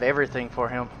up there, I have everything for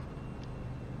him.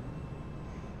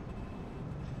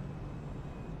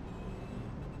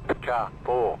 Car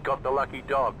 4, got the lucky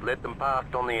dog. Let them pass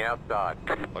on the outside.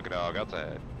 Look at dog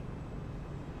outside.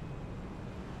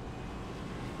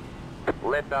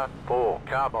 Letter 4,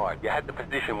 carbide. You had the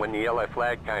position when the yellow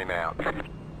flag came out.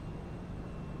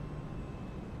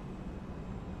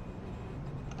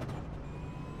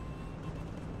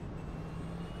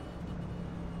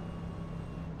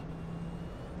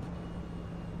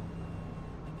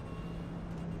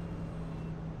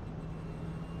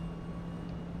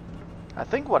 I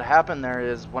think what happened there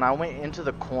is when I went into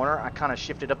the corner, I kind of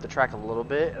shifted up the track a little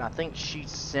bit, and I think she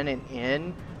sent it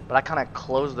in, but I kind of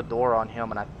closed the door on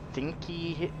him, and I think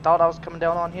he thought I was coming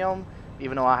down on him,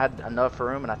 even though I had enough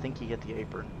room, and I think he hit the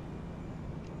apron.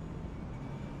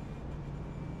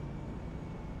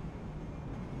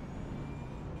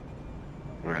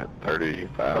 We're at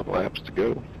 35 laps to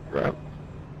go, right?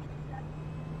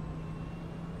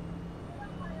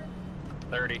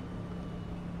 30.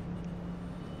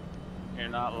 You're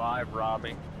not live,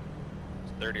 Robbie.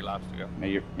 It's 30 laps to go.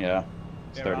 Yeah.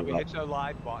 It's Yeah, 30 Robbie, laps. it's a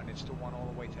live button. It's the one all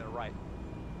the way to the right.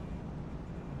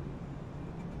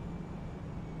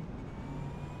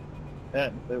 Yeah,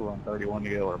 if they were on 31 to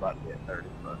go, we're about to get 30,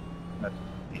 but that's,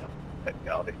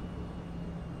 technicality.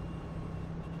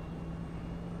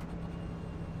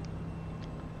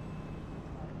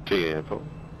 TFO.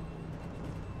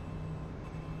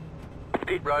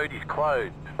 Pit road is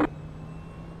closed.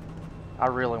 I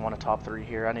really want a top 3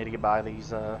 here. I need to get by these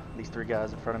 3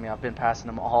 guys in front of me. I've been passing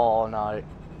them all night.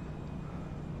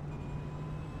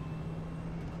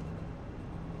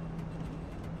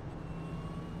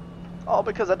 All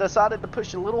because I decided to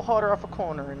push a little harder off a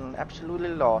corner and absolutely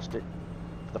lost it.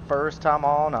 For the first time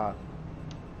all night.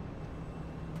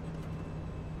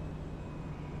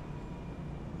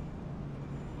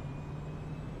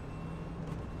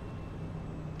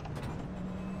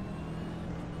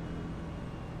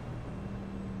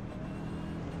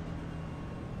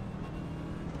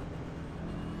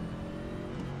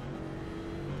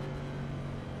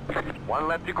 One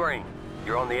lap to green.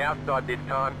 You're on the outside this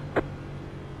time.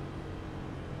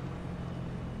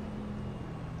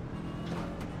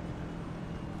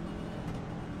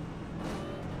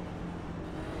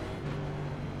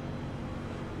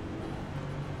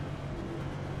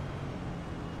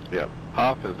 Yeah,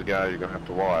 Pop is the guy you're gonna have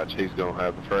to watch. He's gonna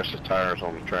have the freshest tires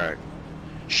on the track.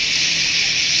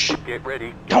 Shh. Get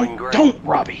ready. Going green. Don't,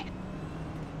 Robbie.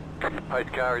 Pace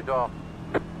car is off.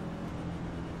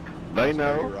 They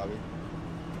know. Sorry, Robbie.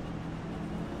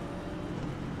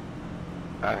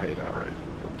 I hate outracing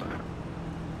sometimes.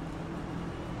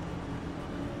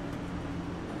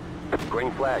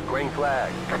 Green flag, green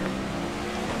flag.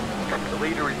 The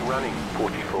leader is running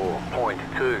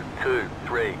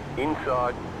 44.223.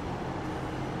 Inside.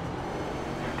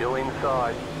 Still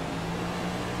inside.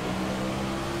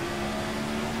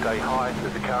 Stay high,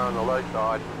 there's a car on the low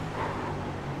side.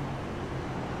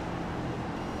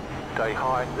 Stay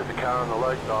high, there's a car on the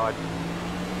low side.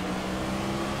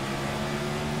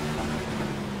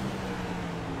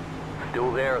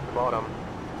 Still there at the bottom.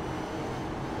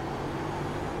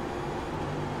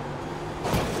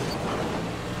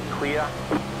 Clear.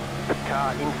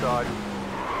 Car inside.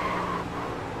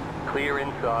 Clear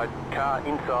inside. Car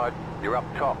inside. You're up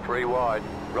top, 3 wide.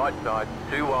 Right side,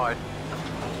 2 wide.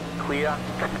 Clear.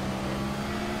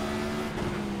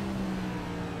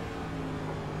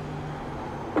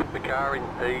 The car in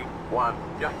P1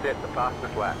 just set the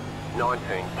fastest lap.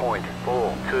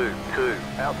 19.422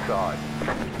 outside.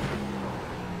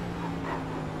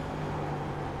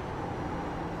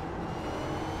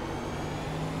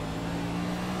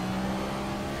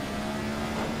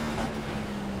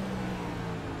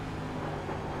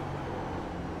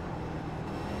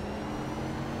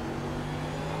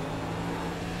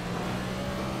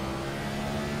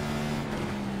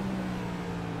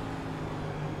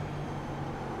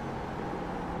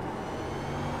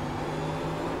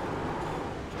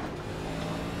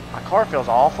 My car feels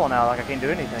awful now, like I can't do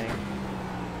anything.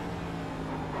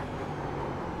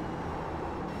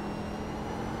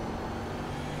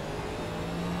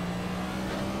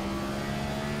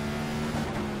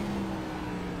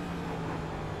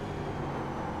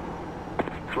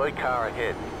 Slow car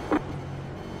ahead.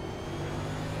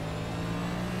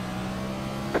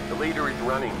 The leader is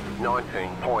running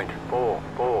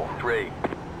 19.443.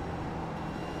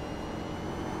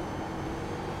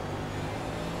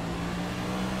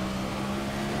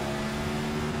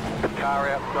 Car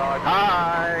outside.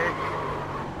 Hi!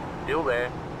 Still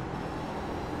there.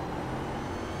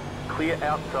 Clear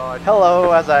outside.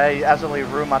 Hello, as I absolutely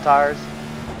ruin my tires.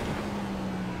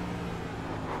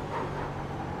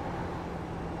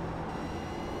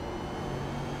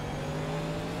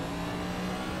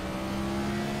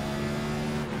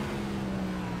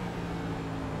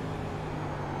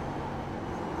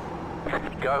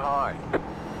 Go high.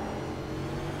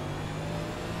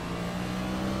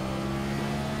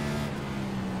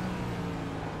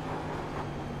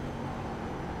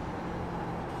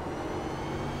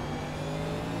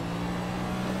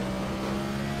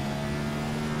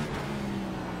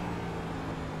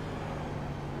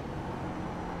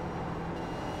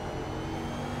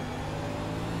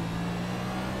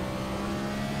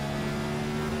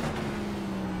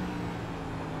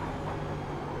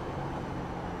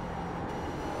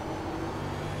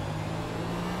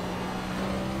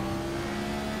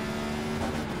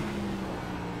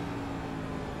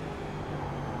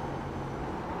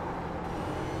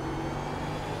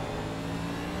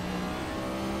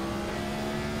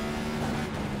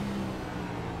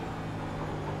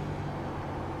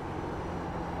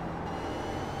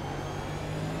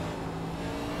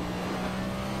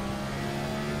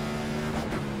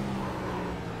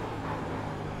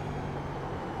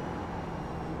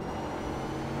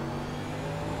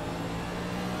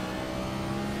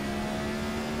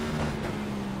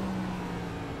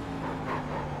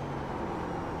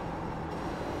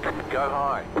 Go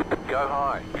high. Go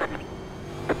high.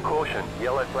 Caution,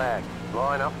 yellow flag.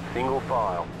 Line up, single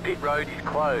file. Pit road is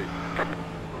closed.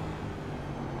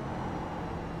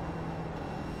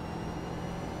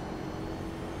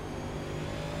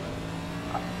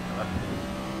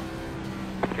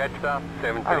 Catch up,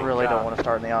 17 I really car. don't want to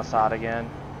start on the outside again.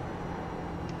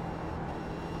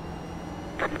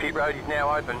 Pit road is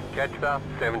now open. Catch up,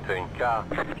 17 car.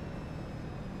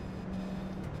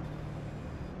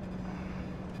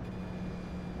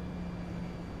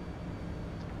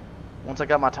 Once I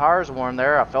got my tires warm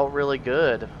there, I felt really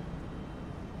good.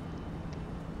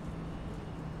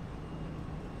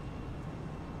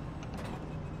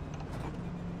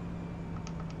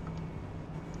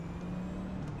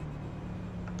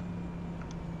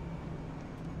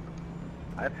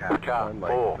 I'd have Car fun,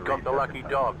 like, 4, 3 got the lucky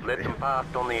different dog. times. Let them pass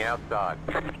on the outside.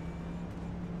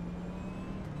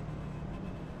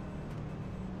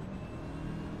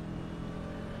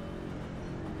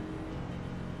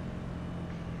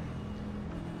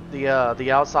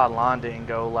 The outside line didn't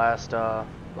go last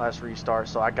last restart,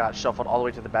 so I got shuffled all the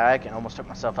way to the back and almost took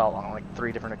myself out on like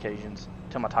 3 different occasions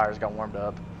until my tires got warmed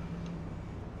up.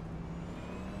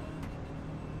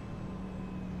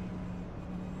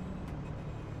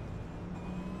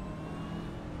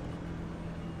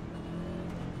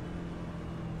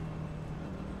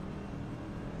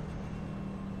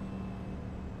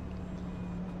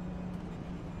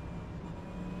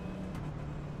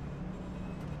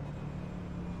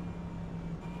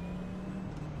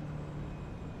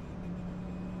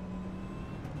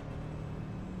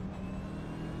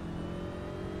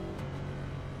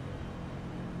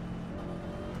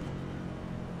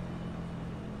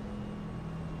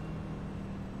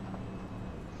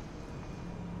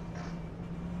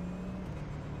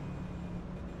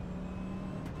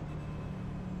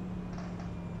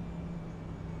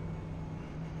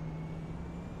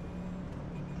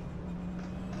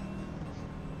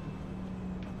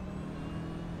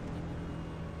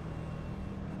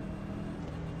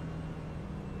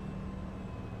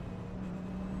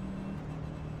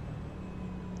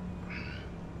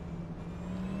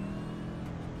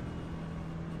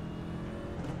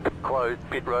 Closed.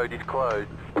 Pit road is closed.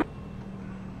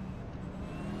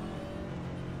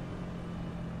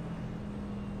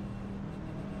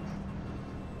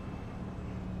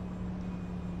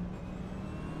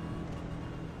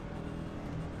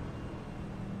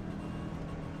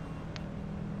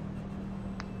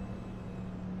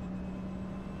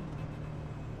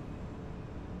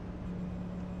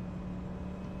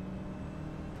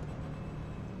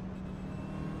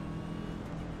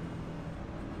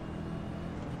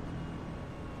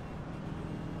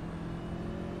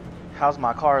 How's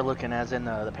my car looking as in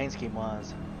the paint scheme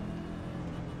was?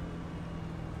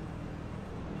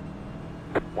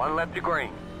 1 lap to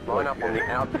green. Line up on the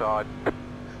outside.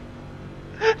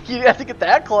 You have to get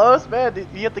that close, man.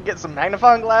 You have to get some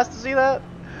magnifying glass to see that?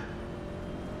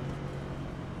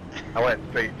 I went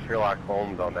straight Sherlock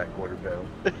Holmes on that quarter pound.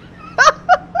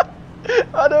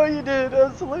 I know you did.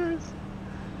 That was hilarious.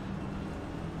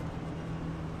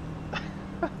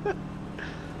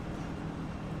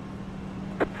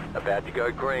 About to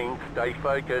go green. Stay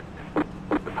focused.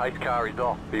 The pace car is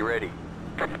off. Be ready.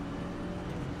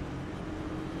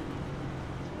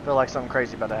 Feel like something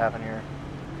crazy about to happen here.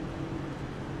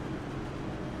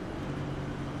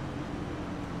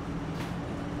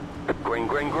 Green,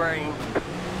 green, green.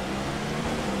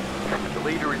 The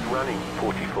leader is running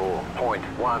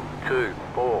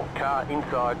 44.124. Car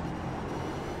inside.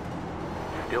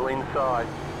 Still inside.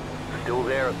 Still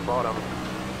there at the bottom.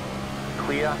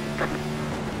 Clear.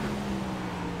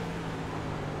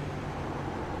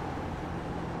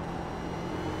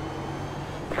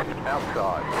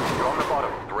 Outside. You're on the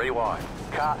bottom. 3 wide.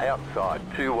 Car outside.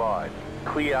 2 wide.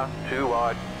 Clear. 2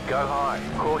 wide. Go high.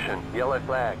 Caution. Yellow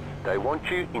flag. They want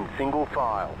you in single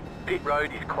file. Pit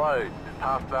road is closed.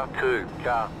 Past the 2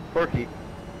 car. Porky.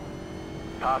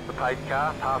 Past the pace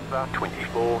car. Past the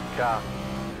 24 car.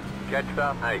 Catch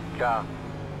the 8 car.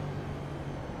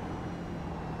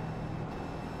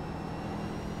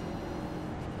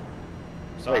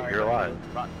 Sorry, Wait, you're alive.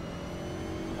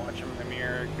 Watch him in the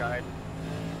mirror, guide.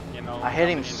 You know, I hit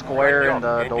him square in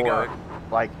the door.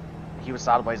 Like, he was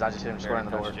sideways, I just hit him square in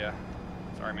the door. Yeah.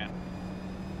 Sorry, man.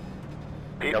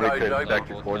 Pit Tell me road to open. inspect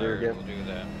your corner again. We'll do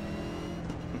that.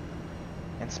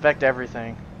 Inspect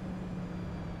everything.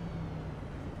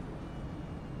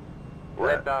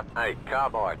 Left up 8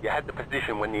 carbide. You had the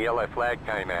position when the yellow flag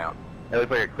came out. It looks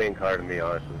like a clean car to me,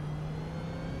 honestly.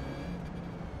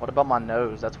 What about my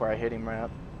nose? That's where I hit him right.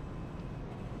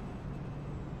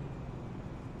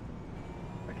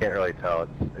 I can't really tell.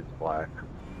 It's black.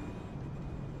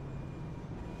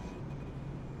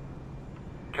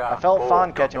 Car I felt 4, fine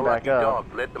got catching the back lucky up. dog.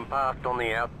 Let them pass on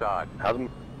the outside.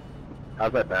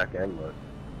 How's that back end look?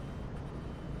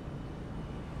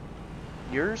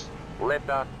 Yours? Left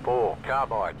up 4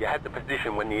 carbide. You had the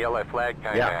position when the yellow flag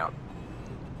came out.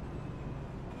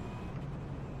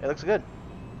 It looks good.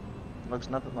 It looks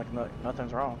nothing like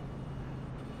nothing's wrong.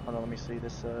 Hold on, let me see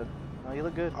this side. Oh, you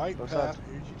look good. Alright, Both Pat, sides.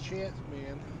 here's your chance,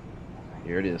 man.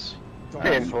 Here it is. Don't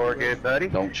Hey, shoot for it. good, buddy.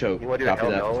 Don't choke. You want to do a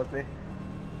Copy hell that. no with me?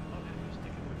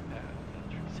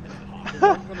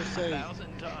 I'm gonna say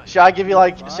Should I give you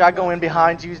like? Should I go in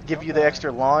behind you, give you the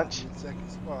extra launch? second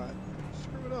spot.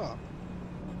 Screw it up.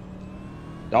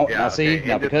 Don't Yeah, now see okay,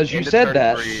 now into- because you into said turn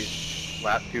that. 3,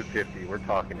 lap 250. We're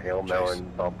talking hail melon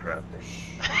bump traffic.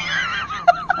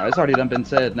 It's already done been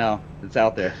said. Now it's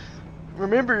out there.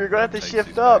 Remember, you're gonna have to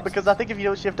shift up because I think if you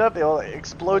don't shift up, it'll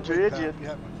explode your Wait, Pat, engine. You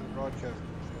have to the broadcast.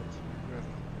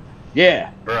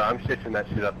 Yeah. Bro, I'm stitching that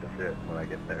shit up to fit when I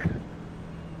get there.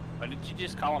 Why did you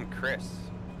just call him Chris?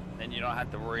 Then you don't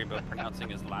have to worry about pronouncing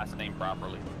his last name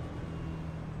properly.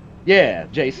 Yeah,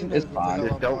 Jason, it's fine.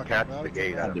 Just don't catch the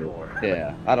gate out of the door.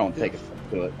 Yeah, I don't take offense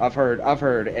to it. I've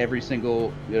heard every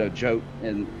single joke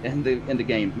in the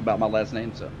game about my last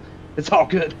name, so it's all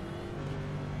good.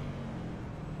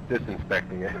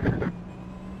 Disinspecting it.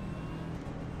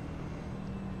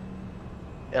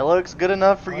 It looks good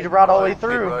enough for you to ride all the way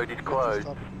through. Road is closed.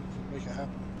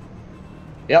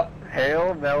 Yep.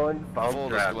 Hail Melon Bump Full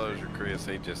Drive. disclosure, Chris,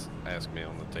 he just asked me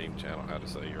on the team channel how to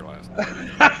say your last name.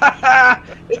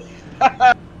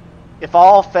 If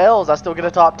all fails, I still get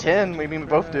a top 10. We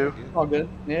both do. All good.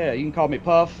 Yeah, you can call me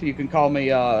Puff. You can call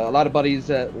me a lot of buddies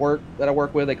at work that I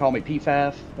work with. They call me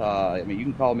PFAF. I mean, you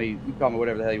can call me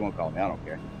whatever the hell you want to call me. I don't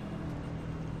care.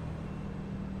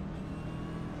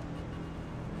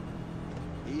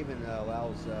 He even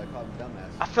allows call him dumbass.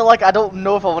 I feel like I don't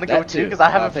know if I want to go That too too. because I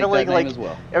have I'll a take feeling that name like as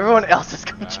well. everyone else is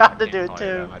going to try to do it can't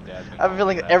too. call you that. My dad's been I have a calling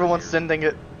feeling me that everyone's for years. sending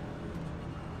it.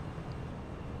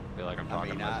 I feel like I'm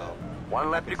talking to myself.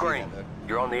 One lap to green.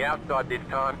 You're on the outside this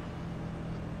time.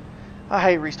 I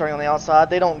hate restarting on the outside.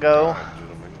 They don't go. All right,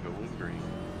 gentlemen, going green.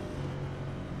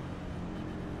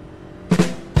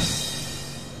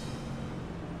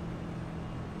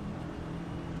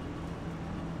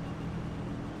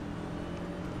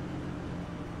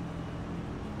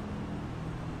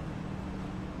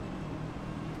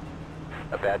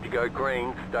 About to go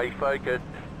green. Stay focused.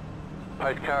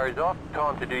 Post car is off.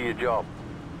 Time to do your job.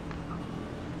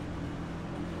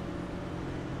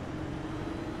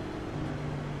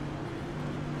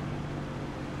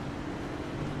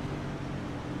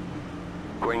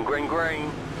 Green, green,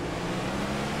 green.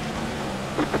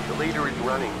 The leader is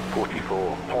running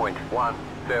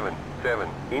 44.177.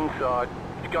 Inside.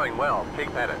 It's going well.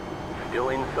 Keep at it. Still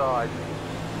inside.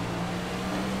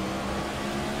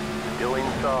 Still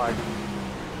inside.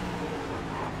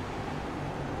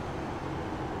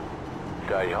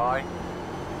 Stay high.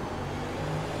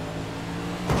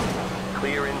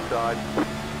 Clear inside.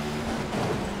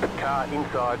 Car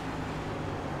inside.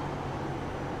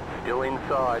 Still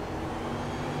inside.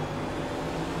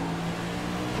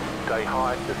 Stay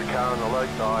high. There's a car on the low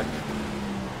side.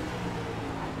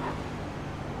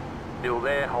 Still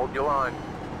there. Hold your line.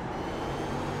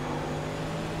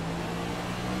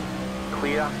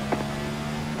 Clear.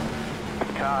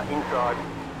 Car inside.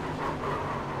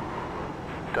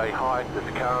 Stay high. There's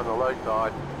a car on the low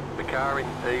side. The car in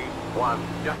P1.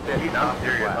 Just out He's not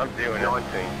serious. I'm doing it.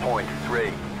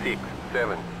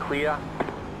 19.367. Clear.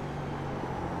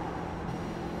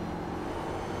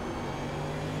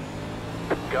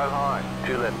 Go high.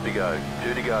 2 laps to go.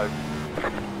 2 to go.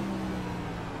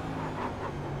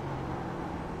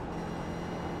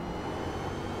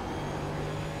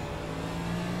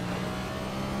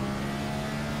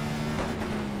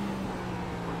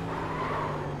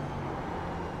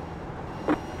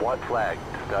 White flag.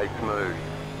 Stay smooth.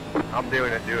 I'm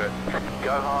doing it. Do it.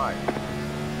 Go high.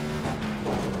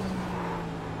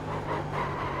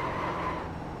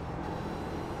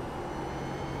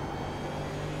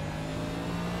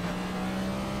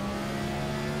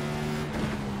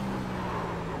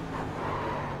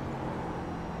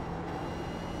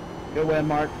 Good win,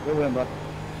 Mark. Good win, bud.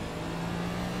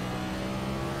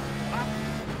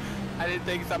 I didn't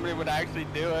think somebody would actually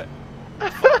do it.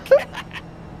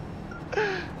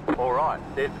 All right.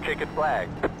 There's checkered flag.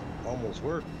 Almost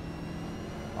worked.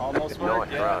 Almost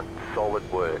worked. Nice run. Solid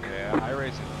work. Yeah,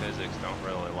 iRacing physics don't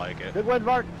really like it. Good win,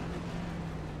 Mark.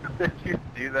 Did you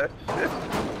do that shit?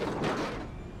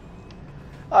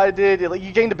 I did.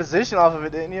 You gained a position off of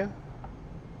it, didn't you?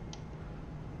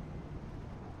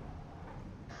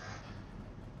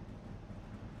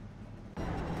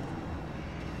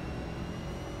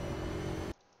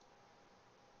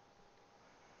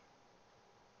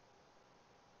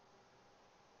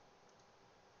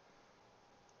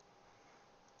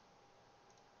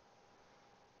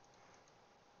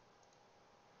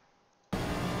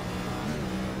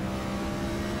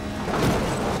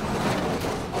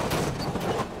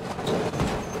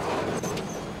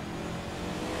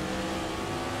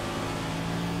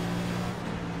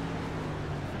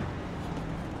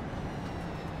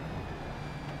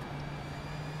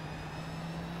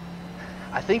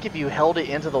 I think if you held it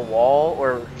into the wall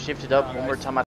or shifted up one more time,